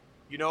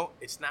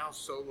 it's now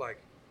so like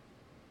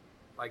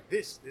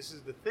this. This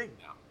is the thing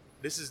now.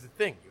 This is the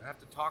thing. You have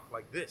to talk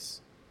like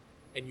this.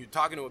 And you're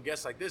talking to a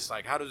guest like this.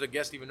 Like, how does a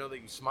guest even know that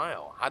you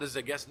smile? How does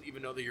a guest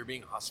even know that you're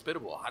being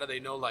hospitable? How do they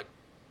know, like,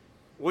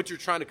 what you're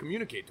trying to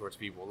communicate towards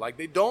people? Like,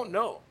 they don't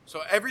know.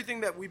 So everything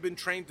that we've been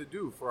trained to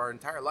do for our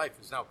entire life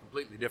is now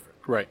completely different.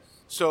 Right.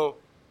 So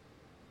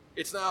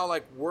it's now,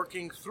 like,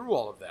 working through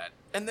all of that.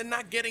 And then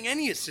not getting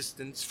any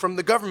assistance from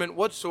the government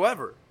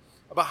whatsoever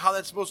about how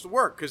that's supposed to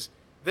work. Because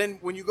then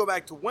when you go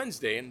back to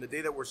Wednesday and the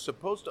day that we're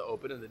supposed to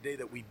open and the day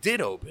that we did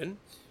open...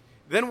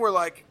 Then we're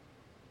like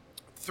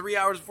 3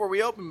 hours before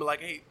we open, but like,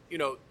 hey,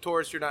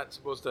 tourists, you're not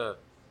supposed to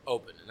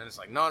open. And then it's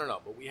like,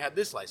 no, but we have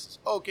this license.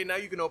 Oh, okay, now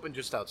you can open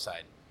just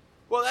outside.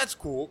 Well, that's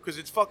cool because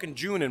it's fucking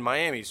June in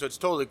Miami, so it's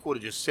totally cool to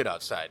just sit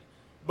outside.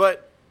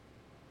 But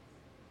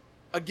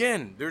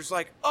again, there's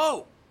like,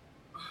 oh,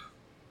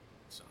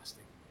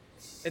 exhausting.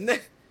 And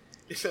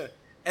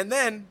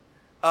then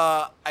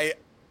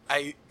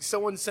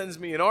someone sends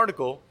me an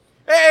article.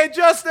 Hey,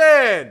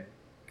 Justin,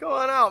 come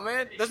on out,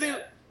 man. Doesn't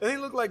he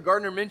look like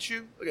Gardner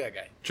Minshew? Look at that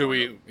guy. Should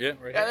we? Yeah,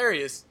 right. Yeah, there he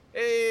is.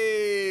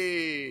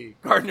 Hey,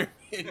 Gardner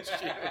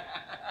Minshew.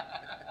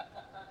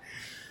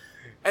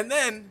 And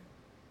then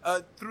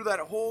through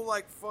that whole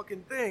like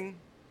fucking thing,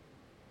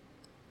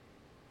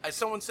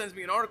 someone sends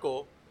me an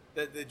article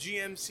that the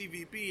GM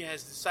CVP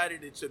has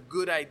decided it's a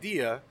good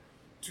idea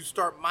to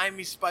start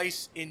Miami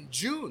Spice in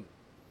June.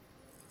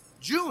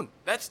 June.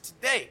 That's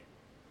today.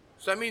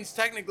 So that means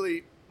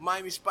technically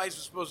Miami Spice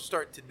was supposed to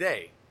start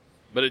today.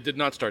 But it did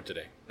not start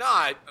today. No,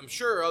 I'm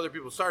sure other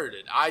people started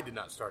it. I did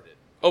not start it.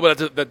 Oh,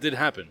 but that did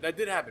happen. That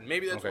did happen.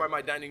 Maybe that's Okay. why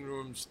my dining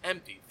room's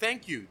empty.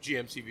 Thank you,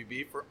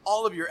 GMCVB, for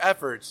all of your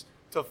efforts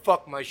to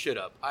fuck my shit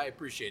up. I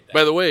appreciate that.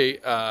 By the way,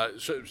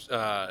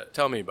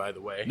 Tell me, by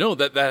the way. no,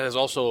 that has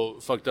also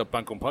fucked up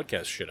Pancom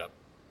Podcast shit up.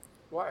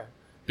 Why?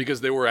 Because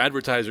there were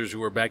advertisers who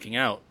were backing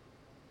out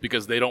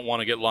because they don't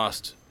want to get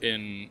lost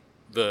in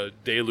the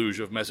deluge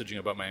of messaging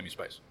about Miami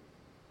Spice.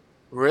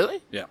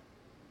 Really? Yeah.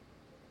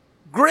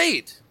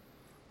 Great.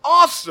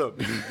 Awesome.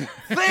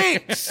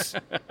 Thanks.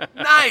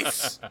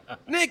 Nice.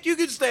 Nick, you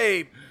could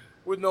stay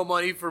with no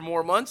money for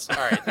more months. All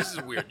right, this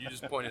is weird. You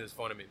just pointed this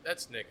phone at me.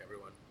 That's Nick,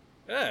 everyone.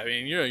 Yeah, I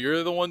mean,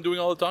 you're the one doing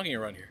all the talking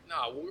around here.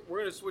 No, we're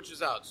going to switch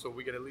this out so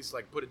we can at least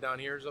like put it down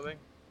here or something.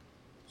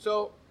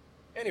 So,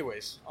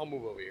 anyways, I'll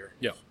move over here.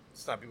 Yeah.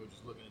 It's not people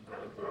just looking into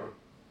it.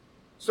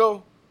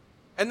 So,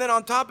 and then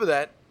on top of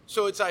that,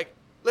 so it's like,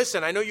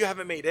 listen, I know you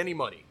haven't made any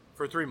money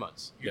for 3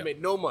 months. You've Yeah.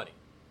 made no money,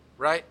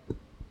 right?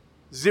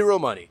 Zero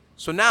money.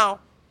 So now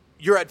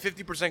you're at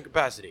 50%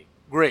 capacity.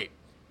 Great.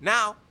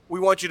 Now we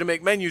want you to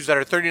make menus that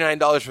are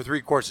 $39 for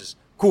 3 courses.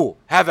 Cool.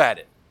 Have at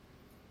it.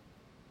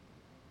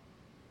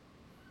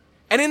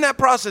 And in that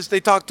process, they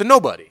talk to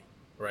nobody.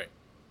 Right.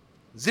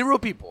 0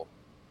 people.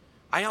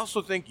 I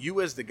also think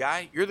you as the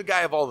guy, you're the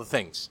guy of all the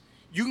things.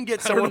 You can get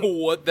I someone. don't know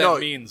what that No,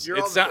 means. you're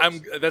all the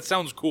things. That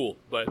sounds cool,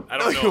 but I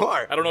No, don't know. you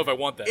are. I don't know if I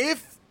want that.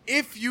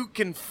 If you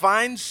can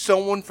find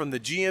someone from the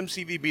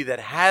GMCVB that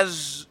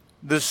has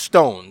the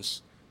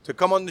stones to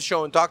come on the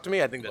show and talk to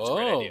me, I think that's a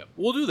great idea.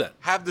 We'll do that.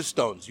 Have the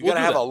stones. You We'll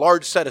gotta do have that. a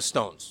large set of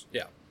stones.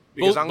 Yeah.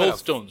 Because both I'm gonna-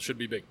 stones should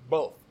be big.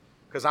 Both.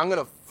 Because I'm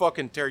gonna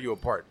fucking tear you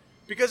apart.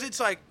 Because it's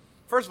like,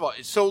 first of all,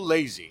 it's so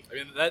lazy. I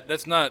mean,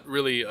 that's not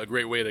really a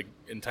great way to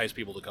entice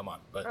people to come on.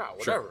 But Ah, sure.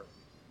 whatever.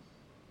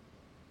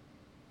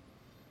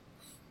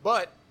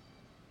 But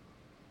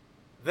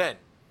then,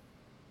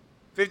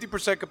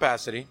 50%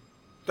 capacity,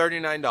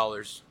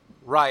 $39,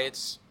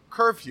 riots,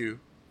 curfew.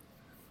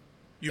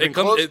 You've been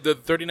closed. The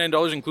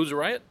 $39 includes a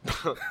riot?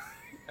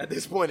 At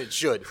this point, it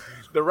should.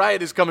 The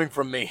riot is coming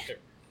from me.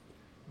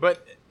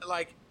 But,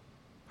 like,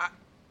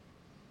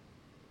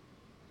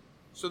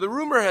 so the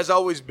rumor has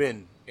always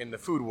been in the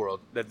food world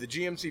that the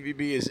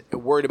GMCVB is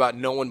worried about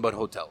no one but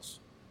hotels.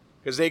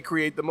 Because they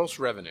create the most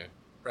revenue,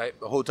 right?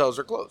 The hotels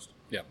are closed.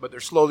 Yeah. But they're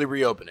slowly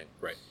reopening.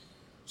 Right.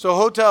 So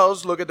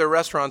hotels look at their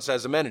restaurants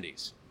as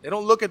amenities. They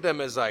don't look at them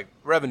as, like,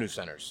 revenue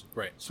centers.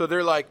 Right. So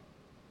they're like,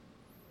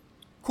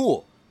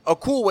 cool. A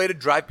cool way to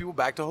drive people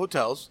back to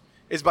hotels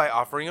is by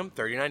offering them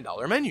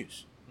 $39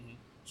 menus. Mm-hmm.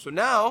 So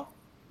now,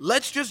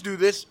 let's just do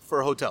this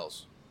for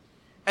hotels.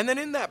 And then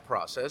in that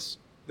process,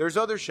 there's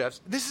other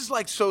chefs. This is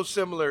like so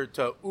similar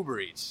to Uber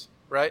Eats,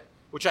 right?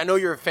 Which I know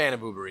you're a fan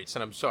of Uber Eats,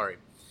 and I'm sorry.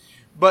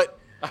 But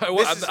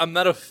I'm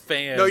not a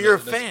fan. no, you're a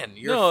That's- fan.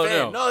 You're no, a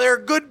fan. No. They're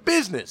a good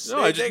business.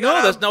 No, They no,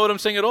 got that's a- not what I'm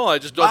saying at all. I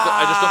just don't think they're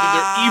evil.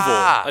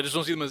 Ah. I just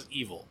don't see them as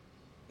evil.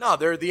 No,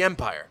 they're the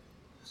Empire.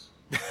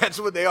 That's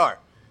what they are.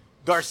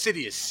 Darth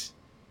Sidious,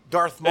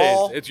 Darth Hey,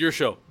 Maul, it's your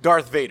show.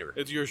 Darth Vader.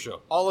 It's your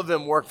show. All of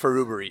them work for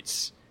Uber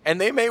Eats.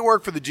 And they may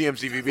work for the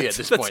GMCVB at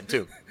this point,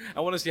 too. I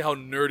want to see how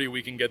nerdy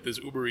we can get this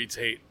Uber Eats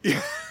hate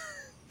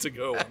to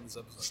go on this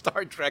episode.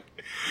 Star Trek.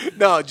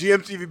 No,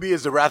 GMCVB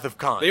is the Wrath of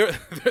Khan.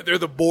 They're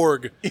the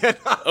Borg Yeah,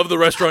 no. of the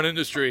restaurant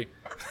industry.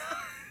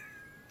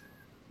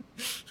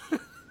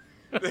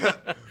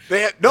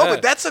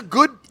 But that's a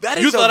good. That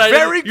is You a thought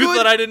very good. You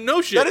thought I didn't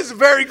know shit. That is a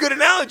very good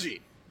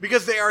analogy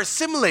because they are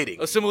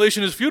assimilating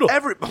Assimilation is futile.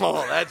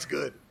 Oh, that's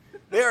good.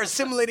 They are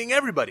assimilating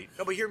everybody.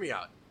 No, but hear me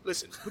out.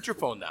 Listen, put your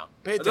phone down.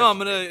 Pay attention. No, I'm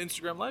gonna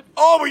Instagram live.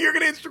 Oh, but you're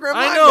gonna Instagram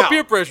I Live know now.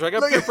 peer pressure. I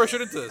got Look peer at-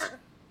 pressured into this.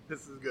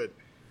 This is good.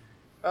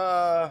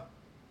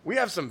 We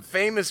have some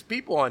famous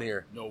people on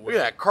here. No Look way. at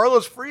that.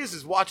 Carlos Frias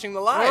is watching the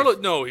live. Carlo-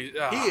 no, he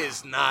He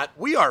is not.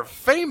 We are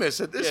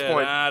famous at this Get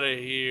point. out of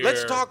here.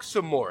 Let's talk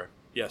some more.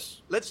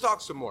 Yes, Let's talk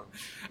some more.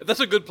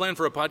 that's a good plan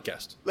for a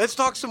podcast. Let's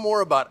talk some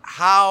more about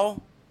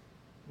how,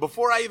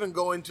 before I even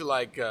go into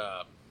like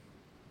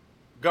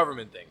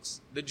government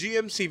things, the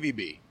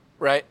GMCVB,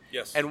 right?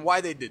 Yes. And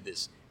why they did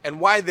this and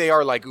why they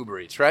are like Uber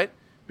Eats, right?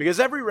 Because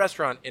every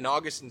restaurant in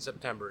August and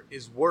September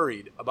is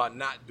worried about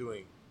not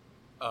doing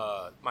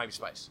Miami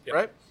Spice, Yep.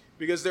 right?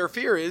 Because their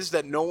fear is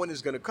that no one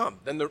is going to come.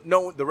 Then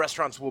the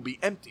restaurants will be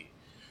empty.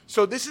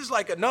 So this is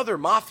like another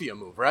mafia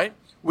move, right?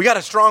 We got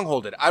to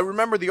stronghold it. I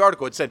remember the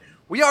article. It said,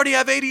 we already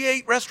have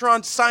 88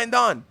 restaurants signed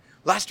on.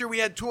 Last year we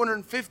had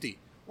 250.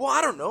 Well,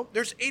 I don't know.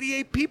 There's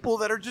 88 people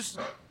that are just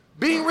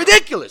being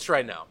ridiculous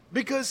right now.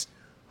 Because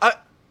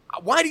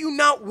why do you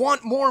not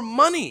want more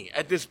money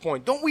at this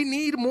point? Don't we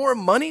need more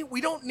money?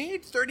 We don't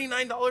need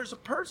 $39 a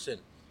person.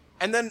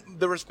 And then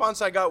the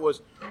response I got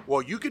was,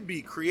 well, you could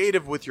be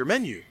creative with your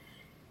menu.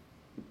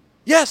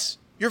 Yes,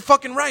 you're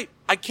fucking right.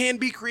 I can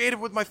be creative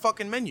with my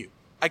fucking menu.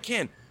 I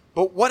can.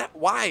 But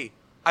why?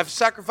 I've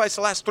sacrificed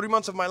the last 3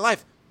 months of my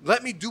life.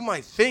 Let me do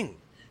my thing.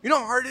 You know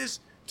how hard it is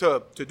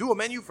to do a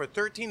menu for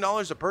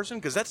 $13 a person?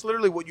 Because that's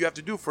literally what you have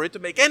to do for it to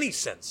make any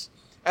sense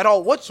at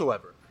all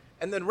whatsoever.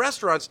 And then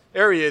restaurants,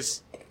 there he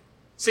is.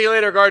 See you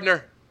later,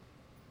 Gardner.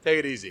 Take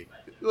it easy.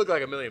 You look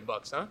like $1 million,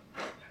 huh?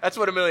 That's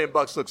what $1 million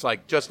looks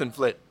like, Justin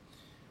Flitt.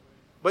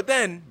 But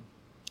then,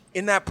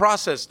 in that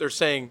process, they're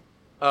saying,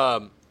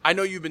 I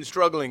know you've been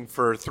struggling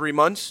for 3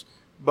 months,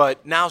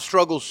 but now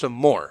struggle some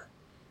more.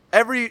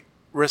 Every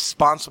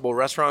responsible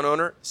restaurant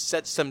owner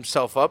sets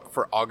themselves up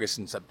for August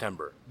and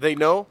September. They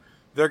know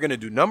they're going to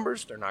do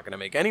numbers. They're not going to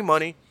make any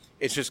money.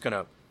 It's just going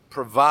to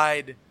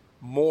provide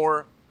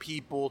more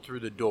people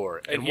through the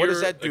door. And what does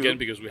that do? Again,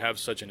 because we have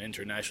such an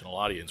international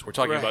audience. We're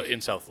talking about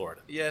in South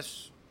Florida.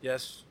 Yes,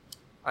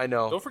 I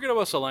know. Don't forget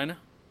about Salina.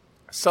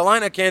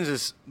 Salina,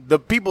 Kansas, the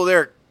people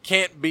there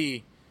can't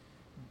be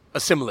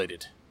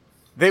assimilated.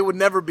 They would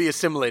never be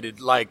assimilated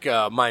like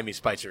Miami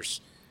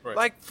Spicers. Right.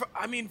 Like,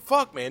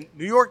 fuck, man.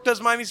 New York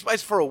does Miami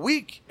Spice for a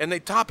week, and they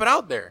top it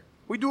out there.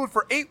 We do it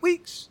for 8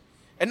 weeks.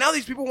 And now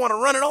these people want to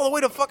run it all the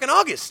way to fucking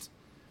August.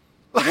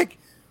 Like,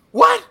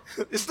 what?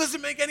 This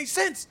doesn't make any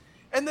sense.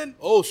 And then...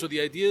 Oh, so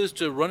the idea is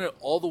to run it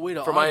all the way to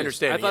August. From my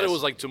understanding, I thought yes. it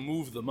was like to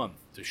move the month,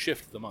 to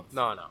shift the month.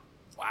 No.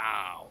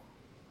 Wow.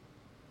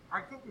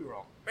 I could be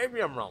wrong. Maybe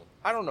I'm wrong.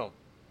 I don't know.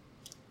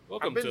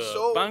 Welcome to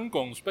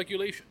Bangkong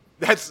Speculation.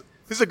 This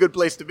is a good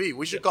place to be.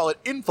 We should call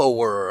it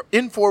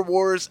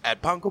Infowars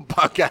at Bangkong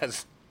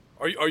Podcast.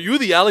 Are you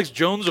the Alex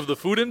Jones of the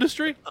food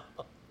industry?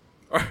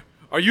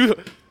 Are you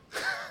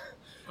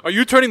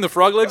turning the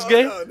frog legs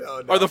gay?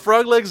 No. Are the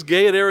frog legs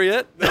gay at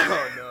Ariette?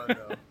 No.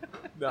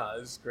 No,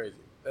 this is crazy.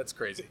 That's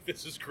crazy.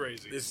 This is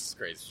crazy. This is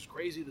crazy. This is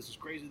crazy. This is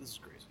crazy. This is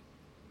crazy.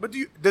 But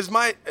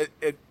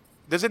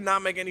does it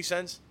not make any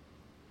sense?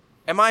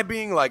 Am I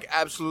being like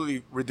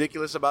absolutely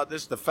ridiculous about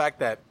this? The fact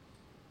that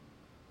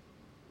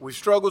we've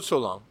struggled so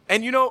long.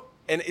 And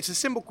and it's a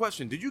simple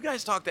question. Did you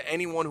guys talk to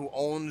anyone who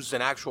owns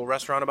an actual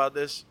restaurant about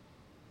this?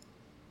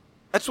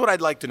 That's what I'd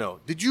like to know.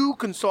 Did you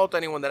consult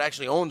anyone that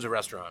actually owns a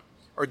restaurant?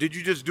 Or did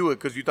you just do it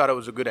because you thought it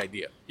was a good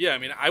idea? Yeah, I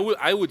mean,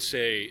 I would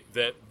say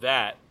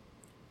that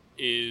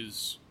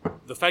is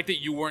the fact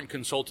that you weren't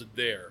consulted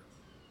there.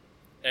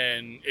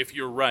 And if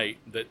you're right,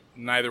 that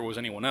neither was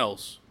anyone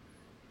else,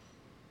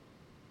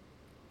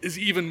 is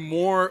even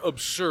more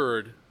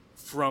absurd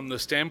from the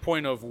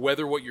standpoint of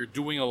whether what you're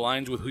doing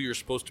aligns with who you're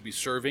supposed to be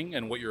serving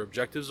and what your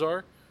objectives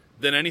are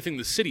than anything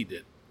the city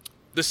did.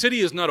 The city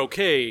is not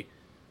okay,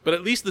 but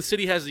at least the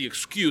city has the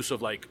excuse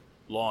of like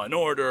law and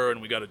order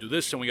and we got to do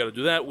this and we got to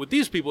do that. With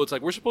these people, it's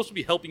like we're supposed to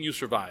be helping you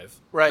survive.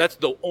 Right. That's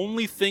the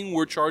only thing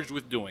we're charged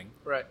with doing.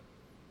 Right.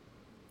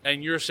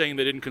 And you're saying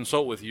they didn't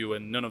consult with you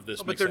and none of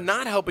this But they're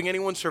not helping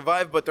anyone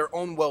survive but their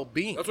own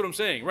well-being. That's what I'm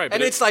saying, right.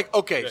 And it's like,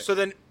 okay, so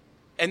then,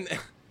 and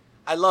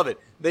I love it.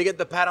 They get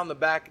the pat on the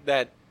back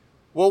that,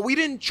 well, we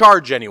didn't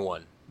charge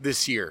anyone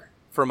this year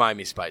for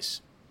Miami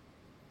Spice.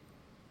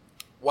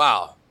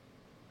 Wow.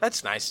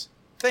 That's nice.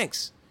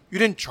 Thanks. You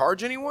didn't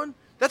charge anyone?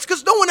 That's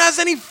because no one has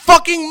any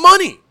fucking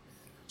money.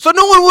 So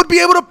no one would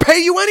be able to pay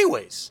you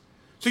anyways.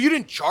 So you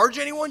didn't charge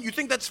anyone? You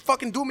think that's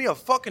fucking doing me a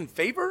fucking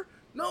favor?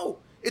 No.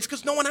 It's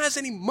because no one has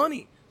any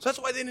money. So that's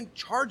why they didn't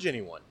charge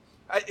anyone.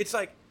 It's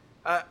like,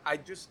 I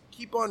just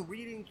keep on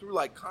reading through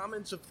like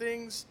comments of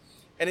things,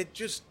 and it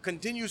just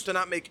continues to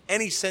not make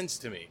any sense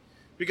to me.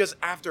 Because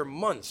after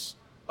months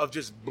of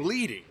just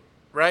bleeding,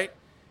 right?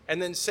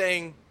 And then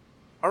saying,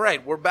 all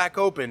right, we're back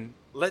open.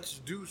 Let's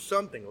do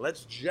something.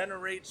 Let's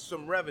generate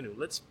some revenue.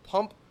 Let's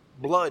pump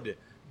blood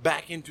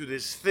back into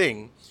this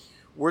thing.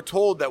 We're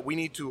told that we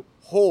need to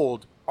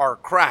hold our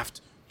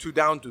craft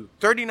down to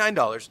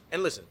 $39.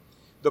 And listen,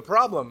 the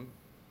problem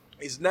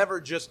is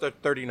never just the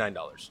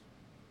 $39.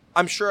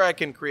 I'm sure I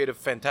can create a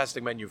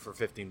fantastic menu for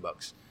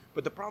 $15.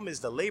 But the problem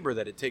is the labor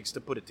that it takes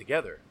to put it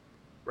together,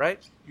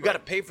 right? You got to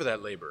pay for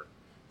that labor.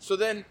 So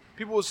then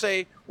people will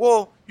say,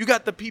 well, you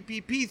got the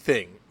PPP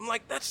thing. I'm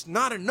like, that's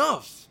not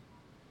enough.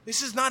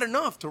 This is not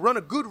enough to run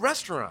a good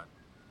restaurant.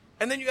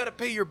 And then you got to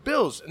pay your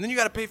bills. And then you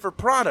got to pay for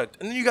product.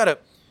 And then you got to,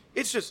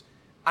 it's just,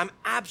 I'm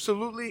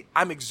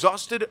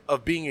exhausted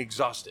of being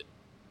exhausted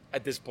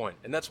at this point.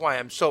 And that's why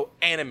I'm so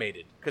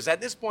animated. Because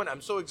at this point,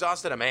 I'm so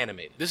exhausted, I'm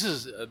animated. This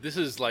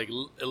is like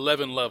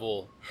 11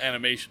 level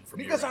animation for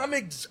me. Because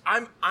right?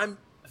 I'm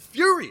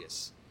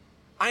furious.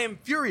 I am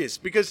furious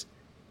because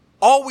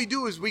all we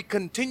do is we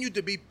continue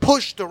to be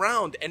pushed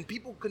around and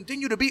people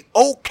continue to be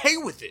okay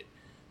with it.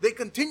 They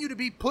continue to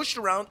be pushed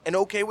around and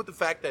okay with the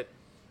fact that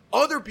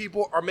other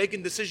people are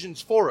making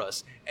decisions for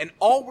us. And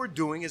all we're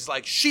doing is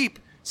like sheep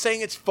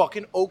saying it's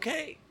fucking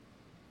okay.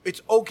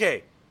 It's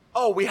okay.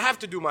 Oh, we have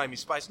to do Miami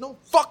Spice. No,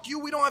 fuck you.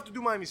 We don't have to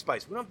do Miami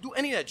Spice. We don't have to do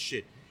any of that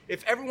shit.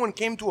 If everyone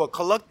came to a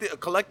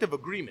collective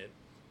agreement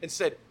and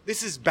said,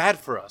 this is bad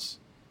for us,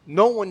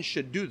 no one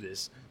should do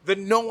this,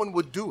 then no one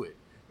would do it.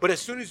 But as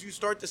soon as you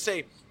start to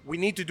say, we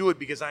need to do it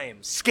because I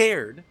am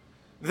scared,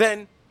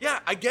 then, yeah,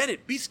 I get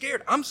it. Be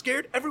scared. I'm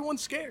scared.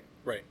 Everyone's scared.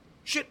 Right.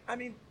 Shit, I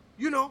mean,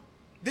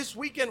 this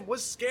weekend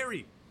was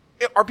scary.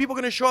 Are people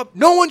going to show up?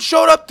 No one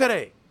showed up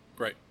today.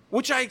 Right.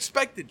 Which I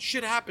expected.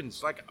 Shit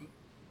happens. Like,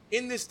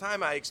 in this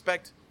time, I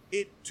expect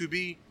it to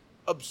be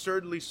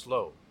absurdly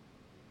slow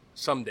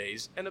some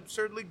days and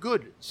absurdly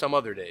good some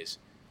other days.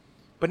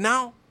 But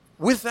now,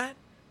 with that,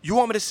 you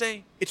want me to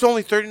say it's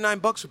only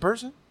 $39 a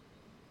person?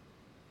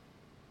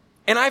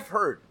 And I've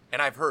heard,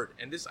 and I've heard,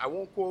 and this I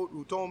won't quote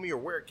who told me or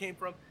where it came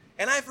from,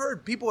 and I've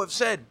heard people have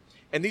said,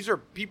 and these are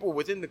people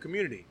within the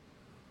community,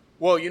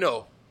 well,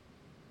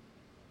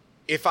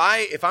 if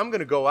I'm going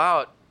to go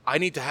out, I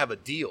need to have a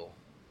deal.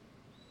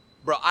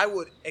 Bro, I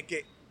would,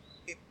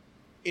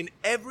 in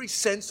every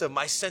sense of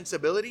my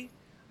sensibility,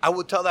 I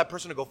would tell that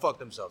person to go fuck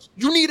themselves.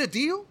 You need a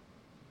deal?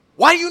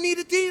 Why do you need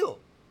a deal?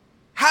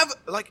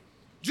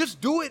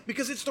 Just do it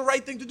because it's the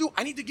right thing to do.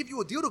 I need to give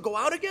you a deal to go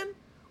out again?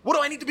 What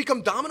do I need to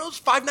become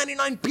Domino's?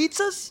 $5.99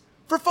 pizzas?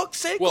 For fuck's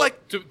sake? Well,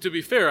 to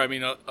be fair, I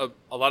mean,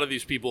 a lot of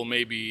these people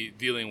may be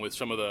dealing with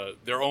some of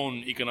their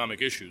own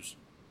economic issues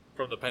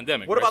from the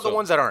pandemic. What about the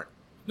ones that aren't?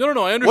 No,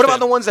 I understand. What about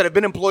the ones that have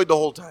been employed the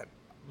whole time?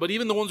 But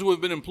even the ones who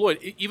have been employed,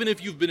 even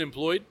if you've been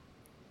employed,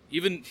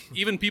 even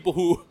people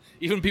who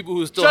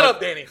still Shut up,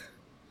 Danny.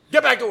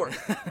 Get back to work.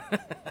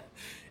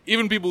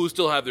 Even people who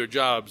still have their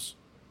jobs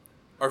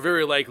are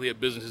very likely at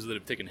businesses that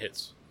have taken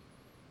hits.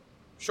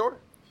 Sure.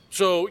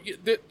 So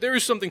there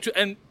is something to,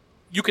 and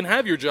you can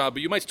have your job,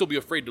 but you might still be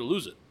afraid to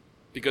lose it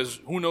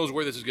because who knows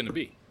where this is going to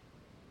be.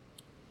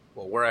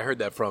 Well, where I heard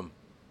that from,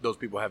 those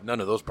people have none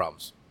of those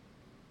problems.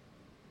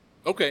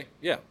 Okay,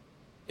 yeah.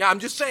 Yeah, I'm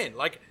just saying,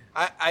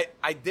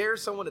 I dare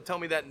someone to tell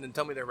me that and then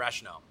tell me their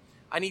rationale.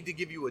 I need to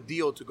give you a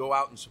deal to go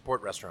out and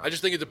support restaurants. I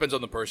just think it depends on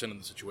the person and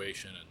the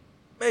situation. And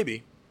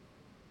maybe.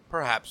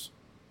 Perhaps.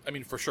 I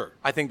mean, for sure.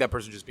 I think that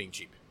person's just being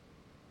cheap.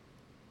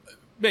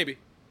 Maybe.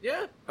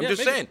 Yeah. I'm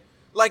just saying.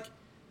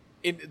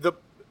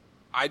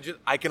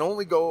 I can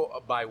only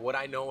go by what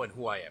I know and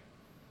who I am.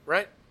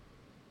 Right?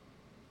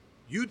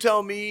 You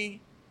tell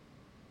me.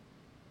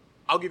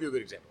 I'll give you a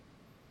good example.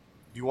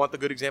 Do you want the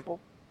good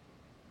example?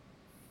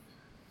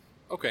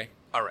 Okay.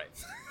 All right.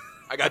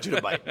 I got you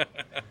to bite.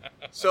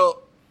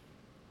 So,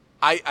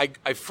 I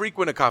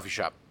frequent a coffee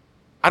shop.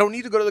 I don't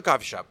need to go to the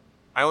coffee shop.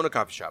 I own a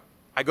coffee shop.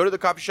 I go to the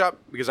coffee shop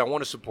because I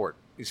want to support.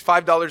 These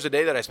 $5 a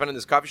day that I spend in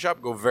this coffee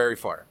shop go very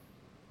far.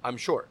 I'm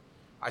sure.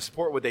 I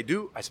support what they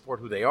do. I support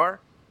who they are.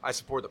 I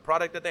support the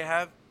product that they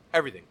have.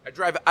 Everything. I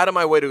drive out of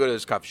my way to go to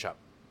this coffee shop.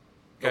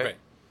 Okay.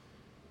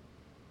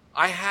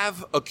 I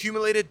have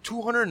accumulated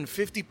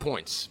 250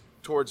 points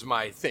towards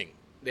my thing.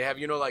 They have,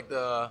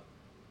 the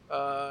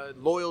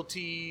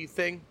loyalty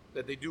thing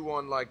that they do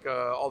on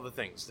all the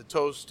things, the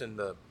toast and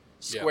the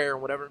square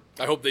and whatever.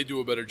 I hope they do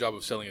a better job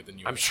of selling it than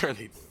you. I'm sure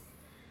they do.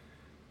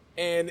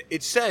 And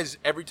it says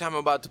every time I'm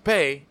about to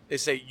pay, they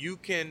say you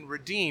can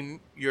redeem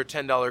your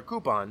 $10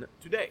 coupon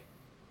today.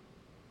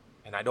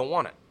 And I don't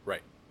want it.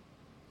 Right.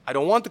 I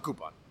don't want the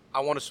coupon. I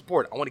want to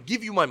support it. I want to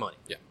give you my money.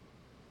 Yeah.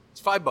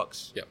 It's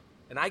 $5. Yeah.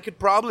 And I could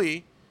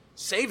probably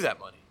save that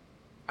money.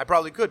 I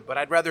probably could, but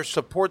I'd rather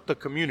support the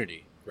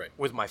community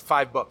with my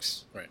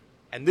 $5. Right.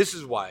 And this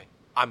is why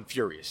I'm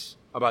furious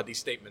about these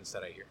statements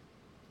that I hear.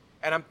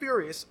 And I'm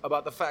furious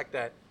about the fact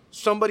that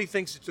somebody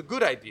thinks it's a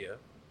good idea.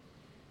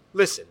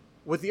 Listen,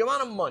 with the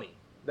amount of money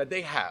that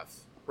they have,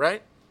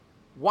 right?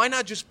 Why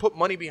not just put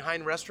money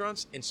behind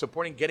restaurants and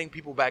supporting getting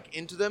people back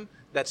into them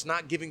that's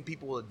not giving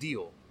people a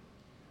deal?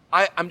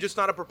 I'm just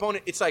not a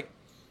proponent. It's like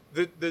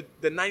the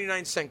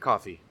 99-cent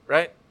coffee,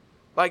 right?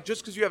 Like,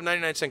 just because you have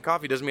 99-cent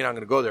coffee doesn't mean I'm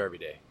going to go there every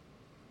day,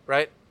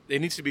 right? It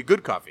needs to be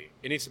good coffee.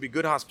 It needs to be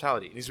good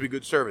hospitality. It needs to be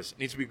good service. It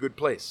needs to be a good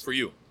place. For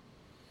you.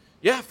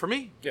 Yeah, for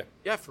me. Yeah.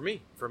 Yeah, for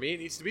me. For me, it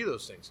needs to be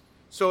those things.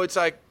 So it's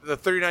like the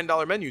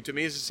 $39 menu to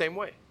me is the same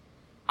way.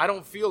 I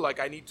don't feel like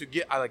I need to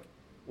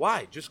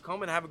why? Just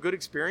come and have a good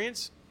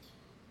experience.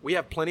 We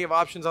have plenty of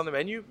options on the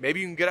menu. Maybe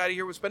you can get out of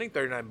here with spending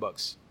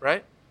 $39,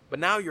 right? But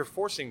now you're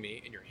forcing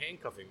me and you're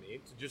handcuffing me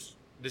to just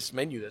this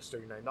menu that's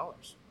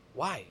 $39.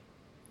 Why?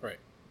 Right.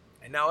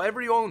 And now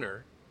every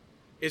owner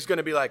is going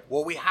to be like,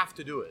 well, we have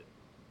to do it.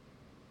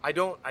 I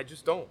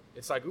just don't.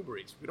 It's like Uber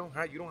Eats. You don't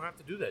have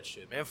to do that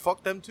shit, man.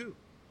 Fuck them too.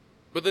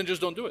 But then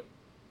just don't do it.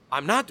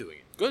 I'm not doing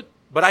it. Good.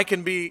 But I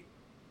can be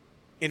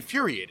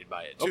infuriated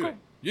by it too. Okay.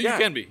 You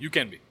can be. You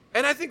can be.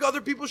 And I think other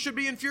people should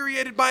be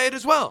infuriated by it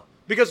as well.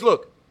 Because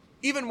look,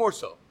 even more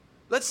so,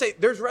 let's say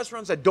there's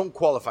restaurants that don't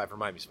qualify for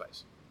Miami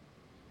Spice.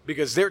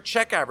 Because their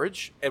check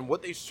average and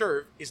what they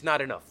serve is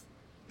not enough.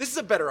 This is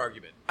a better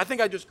argument. I think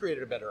I just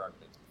created a better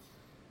argument.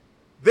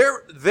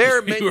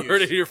 Their menus. You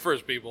heard it here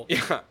first, people.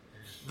 Yeah.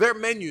 Their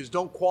menus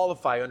don't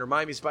qualify under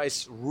Miami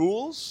Spice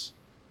rules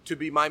to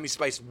be Miami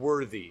Spice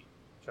worthy.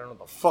 Which I don't know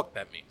what the fuck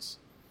that means.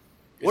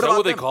 Is that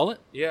what they call it?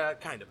 Yeah,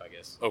 kind of, I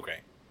guess. Okay.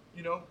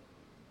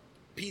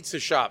 Pizza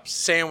shops,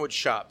 sandwich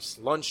shops,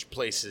 lunch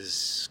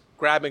places,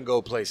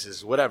 grab-and-go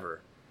places,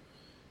 whatever.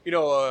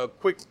 A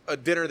quick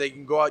dinner that you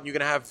can go out and you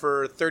can have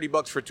for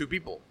 $30 for two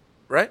people,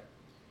 right?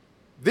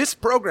 This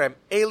program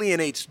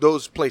alienates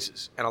those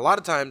places. And a lot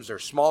of times they're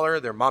smaller,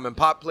 they're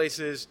mom-and-pop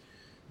places,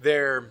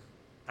 they're,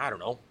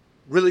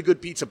 really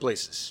good pizza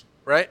places,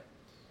 right?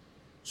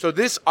 So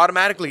this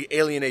automatically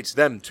alienates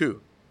them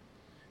too.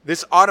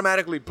 This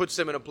automatically puts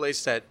them in a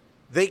place that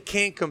they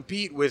can't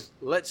compete with,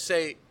 let's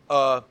say,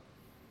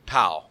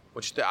 PAL,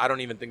 which I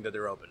don't even think that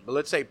they're open. But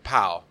let's say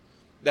PAL,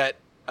 that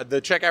the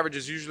check average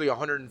is usually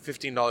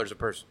 $115 a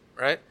person,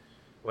 right?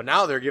 Well,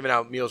 now they're giving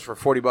out meals for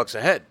 $40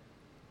 a head,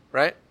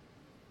 right?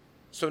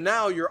 So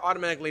now you're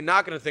automatically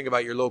not going to think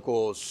about your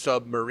local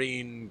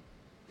submarine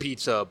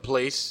pizza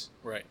place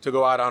Right. to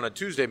go out on a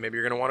Tuesday. Maybe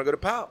you're going to want to go to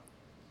Pal.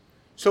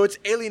 So it's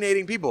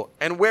alienating people.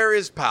 And where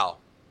is Pal?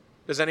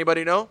 Does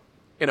anybody know?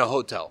 In a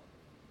hotel.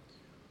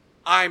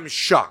 I'm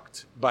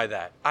shocked by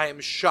that. I am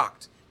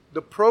shocked.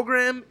 The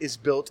program is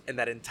built, and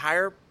that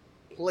entire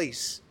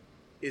place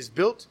is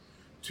built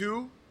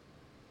to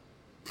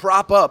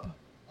prop up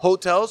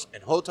hotels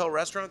and hotel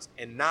restaurants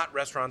and not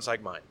restaurants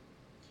like mine.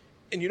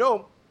 And you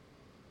know,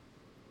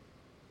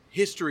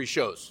 history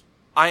shows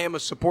I am a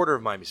supporter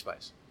of Miami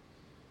Spice.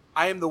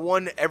 I am the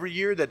one every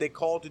year that they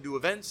call to do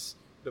events,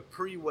 the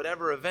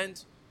pre-whatever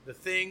event, the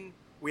thing.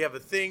 We have a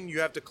thing, you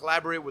have to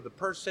collaborate with a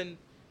person,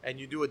 and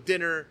you do a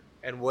dinner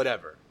and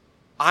whatever.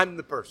 I'm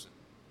the person.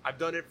 I've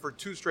done it for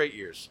 2 straight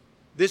years.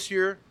 This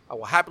year, I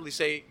will happily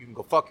say you can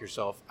go fuck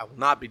yourself. I will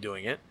not be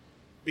doing it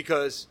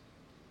because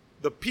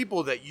the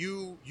people that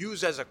you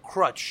use as a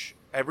crutch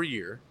every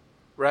year,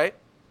 right?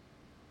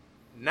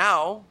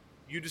 Now,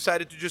 you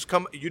decided to just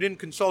come. You didn't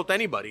consult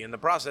anybody in the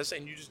process,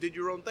 and you just did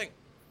your own thing.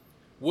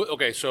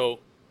 Okay, so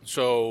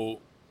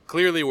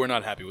clearly we're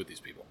not happy with these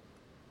people,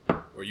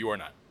 or you are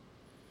not.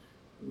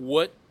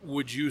 What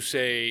would you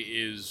say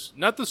is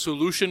not the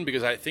solution?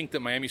 Because I think that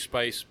Miami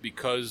Spice,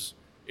 because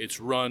it's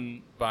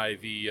run by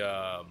the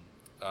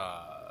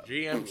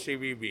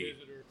GMCBB,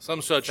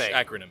 some such thing.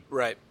 acronym,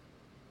 Right.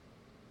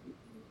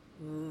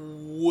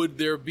 would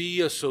there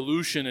be a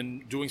solution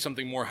in doing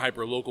something more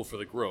hyper-local for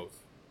the Grove,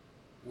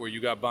 where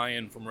you got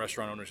buy-in from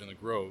restaurant owners in the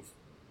Grove,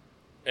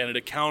 and it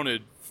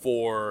accounted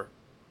for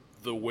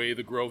the way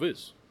the Grove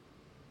is?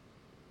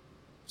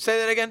 Say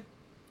that again.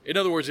 In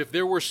other words, if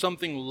there were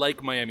something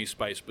like Miami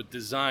Spice, but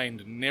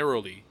designed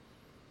narrowly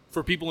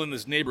for people in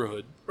this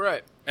neighborhood,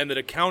 Right. and that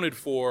accounted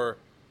for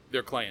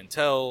their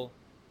clientele,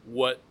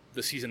 what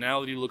the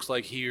seasonality looks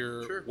like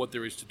here, Sure. what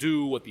there is to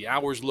do, what the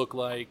hours look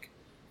like,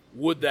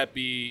 would that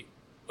be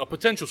a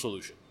potential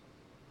solution?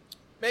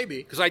 Maybe.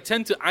 Because I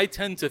tend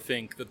to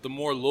think that the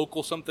more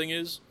local something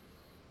is,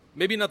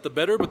 maybe not the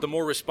better, but the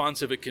more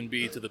responsive it can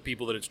be to the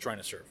people that it's trying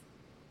to serve.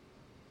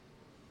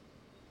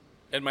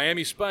 And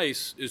Miami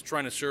Spice is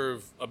trying to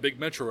serve a big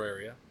metro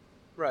area,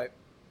 Right.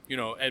 you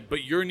know,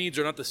 but your needs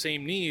are not the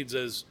same needs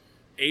as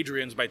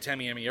Adrian's by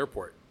Tamiami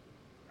Airport,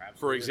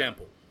 for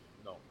example.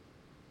 No.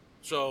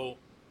 So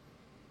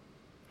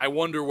I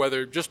wonder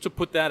whether, just to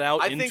put that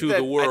out into that,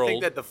 the world. I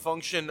think that the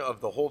function of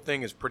the whole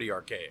thing is pretty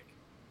archaic.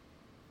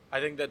 I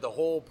think that the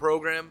whole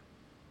program,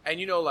 and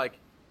you know, like,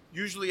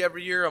 usually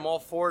every year I'm all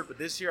for it, but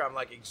this year I'm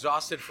like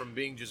exhausted from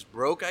being just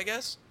broke, I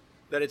guess.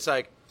 That it's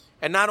like,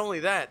 and not only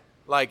that,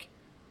 like,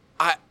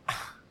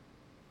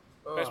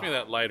 Pass me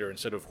that lighter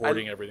instead of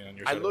hoarding everything on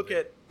your side.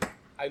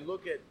 I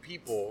look at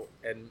people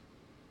and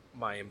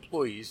my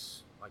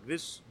employees, like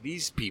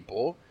these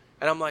people,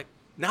 and I'm like,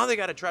 now they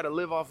got to try to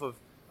live off of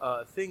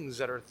things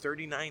that are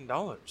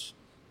 $39.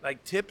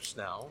 Like tips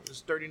now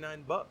is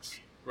 $39.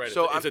 Right.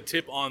 So it's a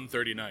tip on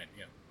 39.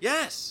 Yeah.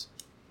 Yes.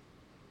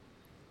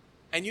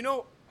 And you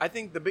know, I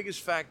think the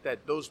biggest fact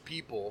that those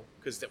people,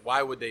 because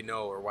why would they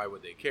know or why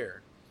would they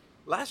care?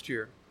 Last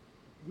year,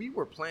 we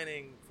were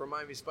planning for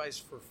Miami Spice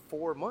for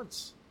 4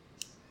 months.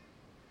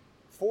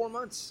 4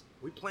 months.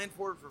 We planned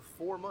for it for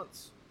 4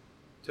 months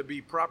to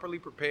be properly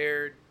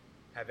prepared,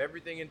 have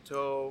everything in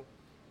tow.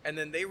 And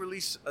then they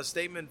release a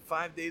statement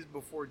 5 days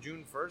before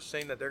June 1st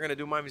saying that they're going to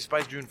do Miami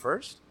Spice June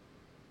 1st.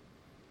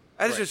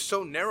 That is just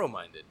so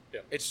narrow-minded.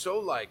 Yeah. It's so,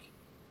 like,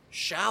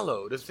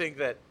 shallow to think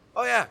that,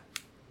 oh, yeah,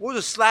 we'll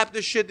just slap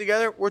this shit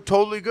together. We're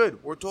totally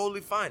good. We're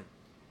totally fine.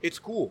 It's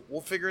cool.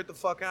 We'll figure it the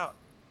fuck out.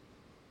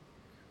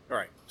 All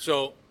right.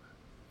 So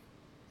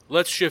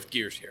let's shift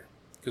gears here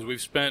because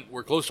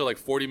we're close to like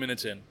 40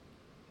 minutes in,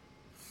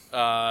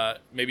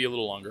 maybe a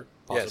little longer,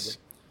 possibly. Yes.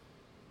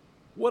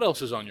 What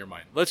else is on your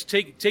mind? Let's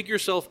take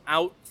yourself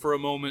out for a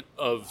moment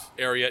of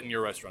Ariete and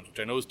your restaurants, which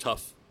I know is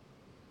tough,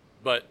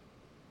 but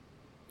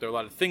there are a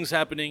lot of things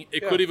happening.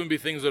 It could even be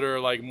things that are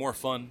like more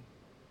fun.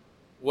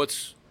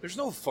 There's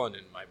no fun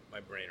in my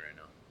brain right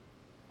now.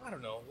 I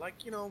don't know.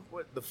 Like, you know,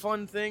 what the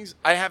fun things.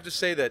 I have to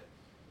say that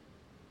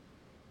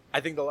I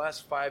think the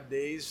last 5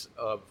 days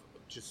of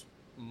just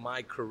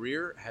my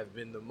career have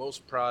been the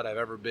most proud I've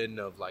ever been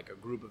of like a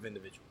group of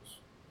individuals.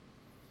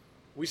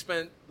 We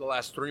spent the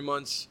last 3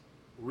 months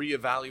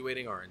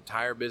reevaluating our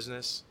entire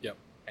business. Yep.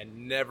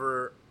 And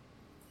never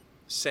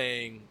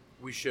saying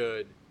we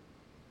should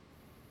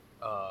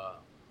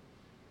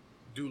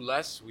do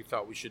less. We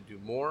thought we should do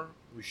more.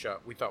 We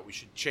thought we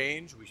should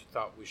change. We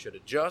thought we should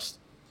adjust.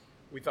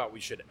 We thought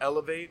we should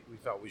elevate. We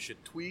thought we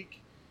should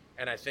tweak.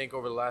 And I think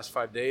over the last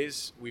 5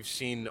 days, we've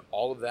seen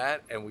all of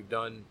that, and we've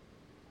done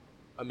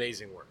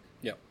amazing work.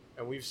 Yeah.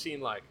 And we've seen,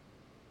 like,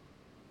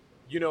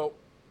 you know,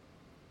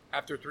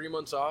 after 3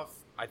 months off,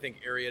 I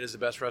think Ariete is the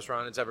best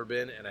restaurant it's ever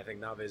been, and I think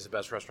Nave is the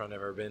best restaurant I've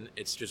ever been.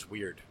 It's just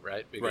weird,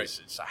 right?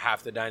 Because it's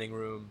half the dining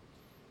room,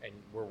 and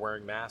we're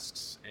wearing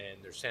masks,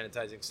 and there's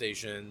sanitizing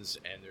stations,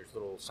 and there's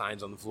little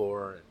signs on the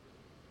floor.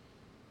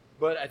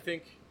 But I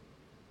think,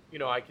 you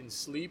know, I can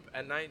sleep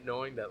at night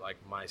knowing that, like,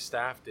 my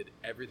staff did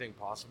everything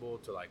possible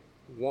to, like,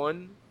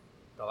 one,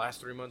 the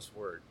last 3 months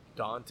were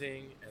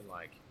daunting and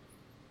like,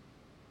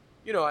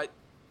 you know, I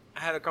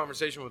had a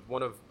conversation with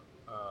one of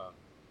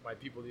my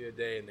people the other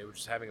day, and they were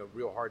just having a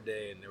real hard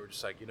day, and they were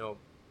just like, you know,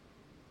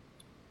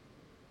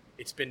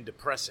 it's been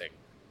depressing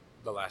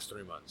the last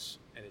 3 months,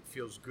 and it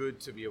feels good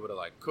to be able to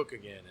like cook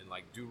again and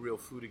like do real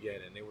food again.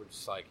 And they were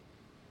just like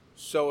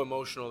so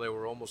emotional, they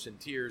were almost in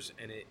tears,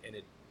 and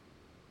it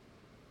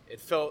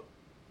felt,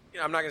 you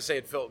know, I'm not gonna say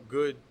it felt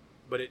good,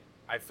 but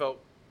I felt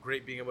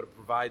great being able to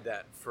provide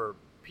that for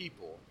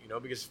people, you know,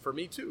 because for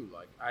me too,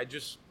 like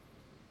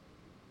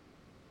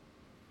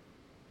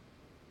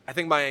I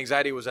think my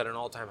anxiety was at an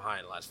all-time high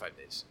in the last 5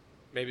 days.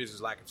 Maybe it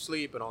was lack of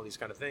sleep and all these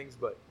kind of things,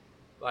 but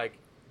like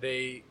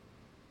we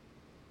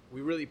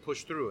really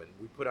pushed through, and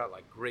we put out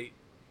like great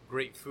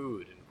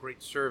food and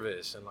great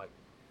service, and like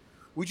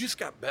we just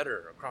got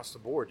better across the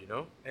board, you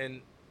know.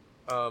 And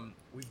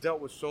we've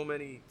dealt with so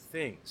many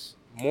things,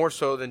 more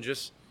so than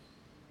just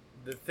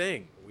the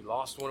thing. We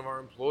lost one of our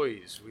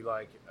employees.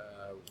 I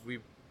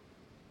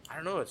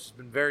don't know. It's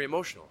been very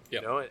emotional,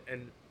 you know,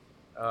 and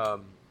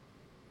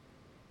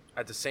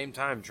at the same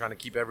time trying to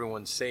keep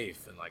everyone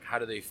safe, and like, how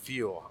do they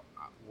feel?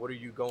 What are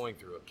you going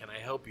through? Can I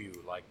help you?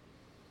 Like,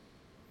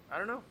 I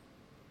don't know.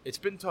 It's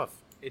been tough.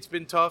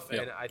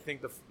 And I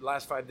think the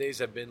last 5 days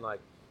have been like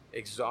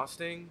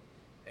exhausting,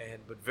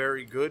 but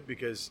very good,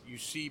 because you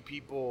see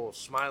people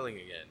smiling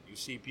again. You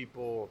see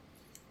people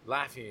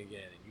laughing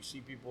again, and you see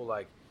people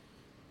like,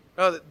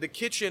 the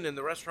kitchen and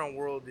the restaurant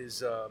world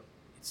is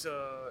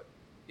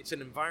it's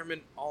an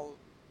environment all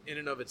in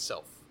and of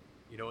itself,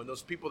 you know. And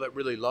those people that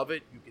really love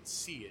it, you can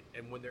see it,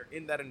 and when they're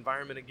in that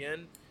environment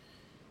again,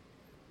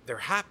 they're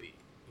happy,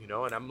 you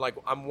know. And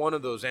I'm one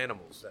of those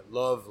animals that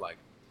love, like,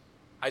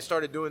 I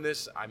started doing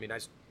this. I mean, I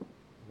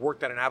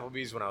worked at an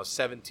Applebee's when I was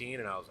 17,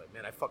 and I was like,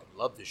 man, I fucking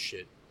love this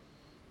shit.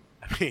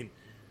 I mean,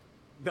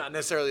 not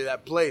necessarily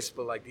that place,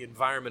 but like the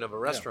environment of a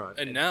restaurant.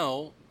 And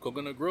now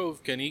Coconut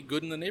Grove can eat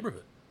good in the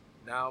neighborhood.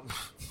 Now,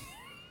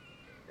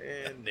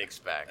 and Nick's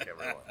back,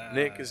 everyone.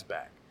 Nick is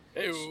back.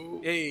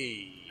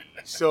 Hey.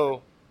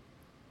 So,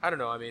 I don't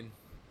know. I mean,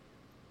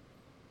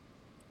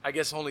 I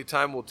guess only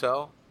time will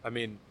tell. I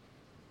mean,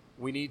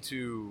 we need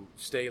to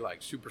stay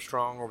like super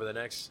strong over the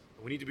next.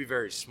 We need to be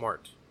very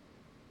smart.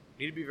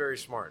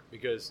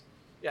 Because,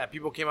 yeah,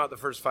 people came out the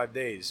first 5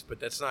 days, but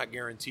that's not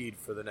guaranteed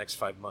for the next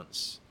 5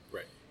 months.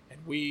 Right. And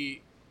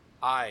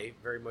I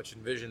very much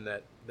envision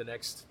that the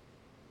next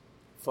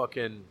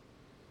fucking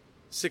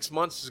 6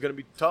 months is going to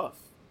be tough.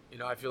 You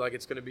know, I feel like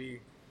it's going to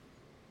be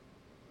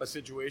a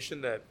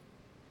situation that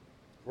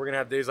we're going to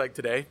have days like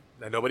today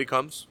that nobody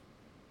comes.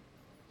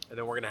 And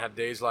then we're going to have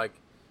days like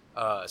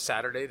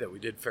Saturday that we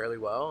did fairly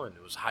well, and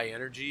it was high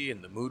energy,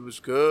 and the mood was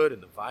good,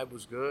 and the vibe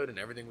was good, and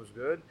everything was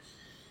good.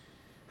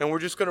 And we're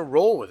just going to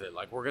roll with it.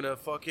 Like, we're going to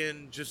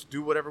fucking just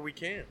do whatever we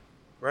can.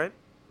 Right?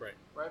 Right.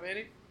 Right,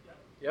 Manny?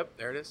 Yep,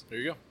 there it is. There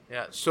you go.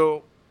 Yeah,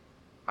 so,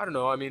 I don't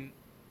know. I mean,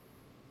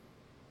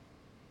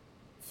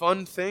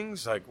 fun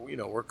things, like, you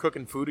know, we're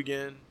cooking food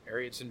again.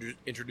 Harriet's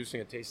introducing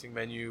a tasting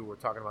menu. We're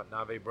talking about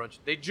Nave brunch.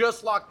 They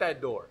just locked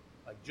that door.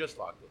 Like, just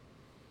locked it.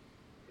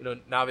 You know,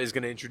 Nave's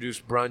going to introduce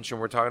brunch,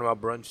 and we're talking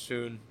about brunch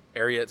soon.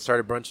 Harriet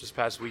started brunch this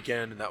past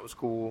weekend, and that was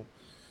cool.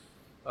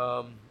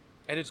 And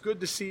it's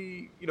good to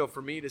see, you know,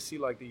 for me to see,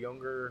 like, the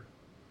younger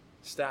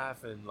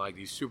staff and, like,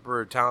 these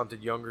super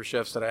talented younger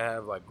chefs that I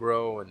have, like,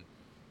 grow and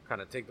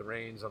kind of take the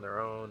reins on their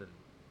own and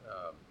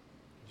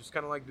just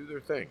kind of, like, do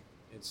their thing.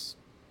 It's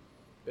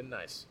been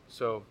nice.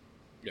 So,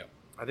 yeah,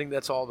 I think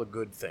that's all the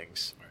good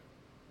things. Right.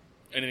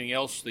 Anything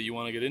else that you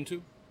want to get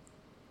into?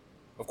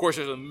 Of course,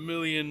 there's 1.5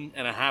 million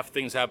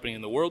things happening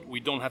in the world. We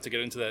don't have to get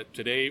into that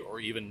today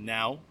or even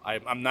now.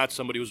 I'm not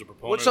somebody who's a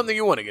proponent. What's something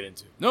you want to get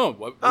into?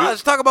 No.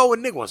 Let's talk about what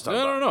Nick wants to talk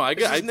about. No. I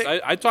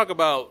talk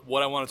about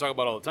what I want to talk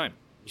about all the time.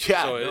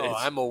 Yeah, so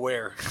I'm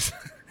aware.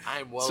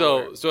 I'm well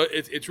aware. So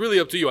it's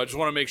really up to you. I just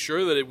want to make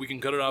sure that we can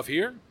cut it off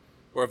here.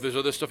 Or if there's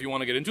other stuff you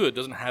want to get into that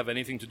doesn't have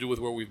anything to do with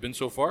where we've been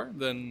so far,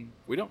 then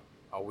we don't.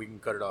 Oh, we can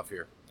cut it off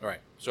here. All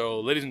right. So,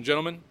 ladies and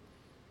gentlemen,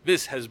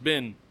 this has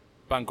been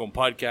Pan Con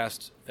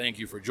Podcast. Thank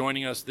you for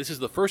joining us. This is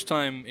the first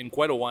time in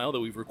quite a while that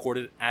we've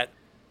recorded at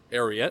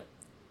Ariete.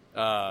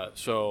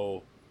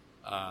 You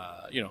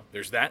know,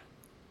 there's that.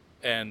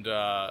 And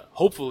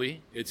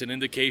hopefully it's an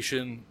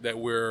indication that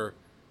we're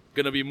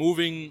going to be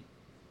moving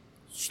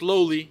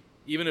slowly,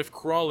 even if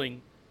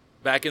crawling,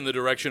 back in the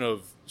direction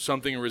of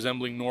something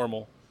resembling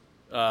normal.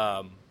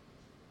 Yeah.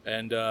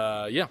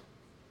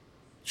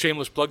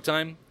 Shameless plug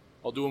time.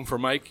 I'll do them for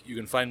Mike. You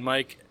can find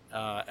Mike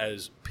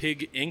as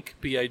Pig Inc.,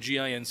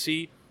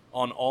 Piginc,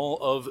 on all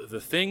of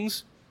the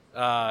things.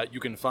 You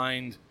can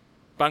find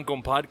Pan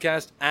Con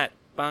Podcast at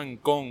Pan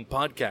Con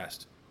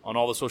Podcast on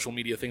all the social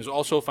media things.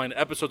 Also, find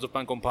episodes of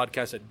Pan Con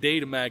Podcast at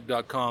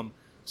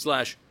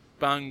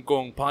datamag.com/Pan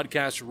Con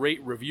Podcast.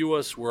 Rate, review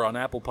us. We're on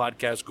Apple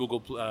Podcasts, Google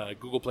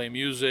Play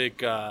Music,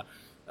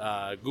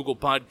 Google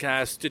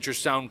Podcasts, Stitcher,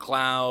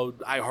 SoundCloud,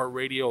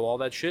 iHeartRadio, all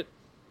that shit.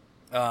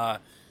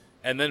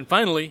 And then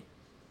finally,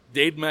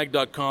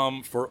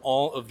 datamag.com for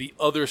all of the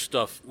other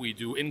stuff we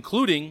do,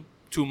 including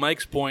to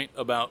Mike's point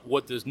about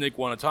what does Nick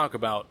want to talk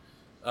about,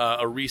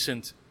 a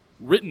recent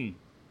written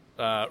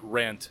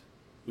rant,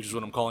 which is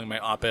what I'm calling my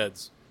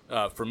op-eds.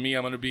 For me,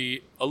 I'm going to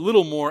be a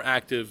little more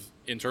active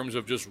in terms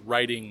of just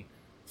writing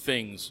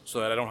things so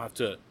that I don't have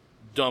to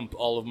dump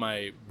all of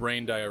my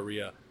brain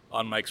diarrhea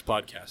on Mike's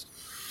podcast.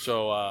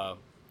 So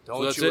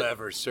Don't so you it.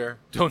 ever, sir.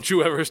 Don't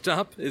you ever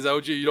stop? Is that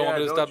what you don't want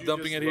me to don't stop you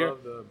dumping just it here?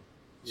 love the-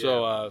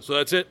 So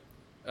that's it.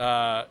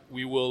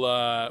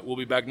 We'll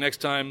be back next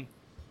time,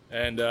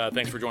 and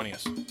thanks for joining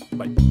us.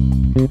 Bye.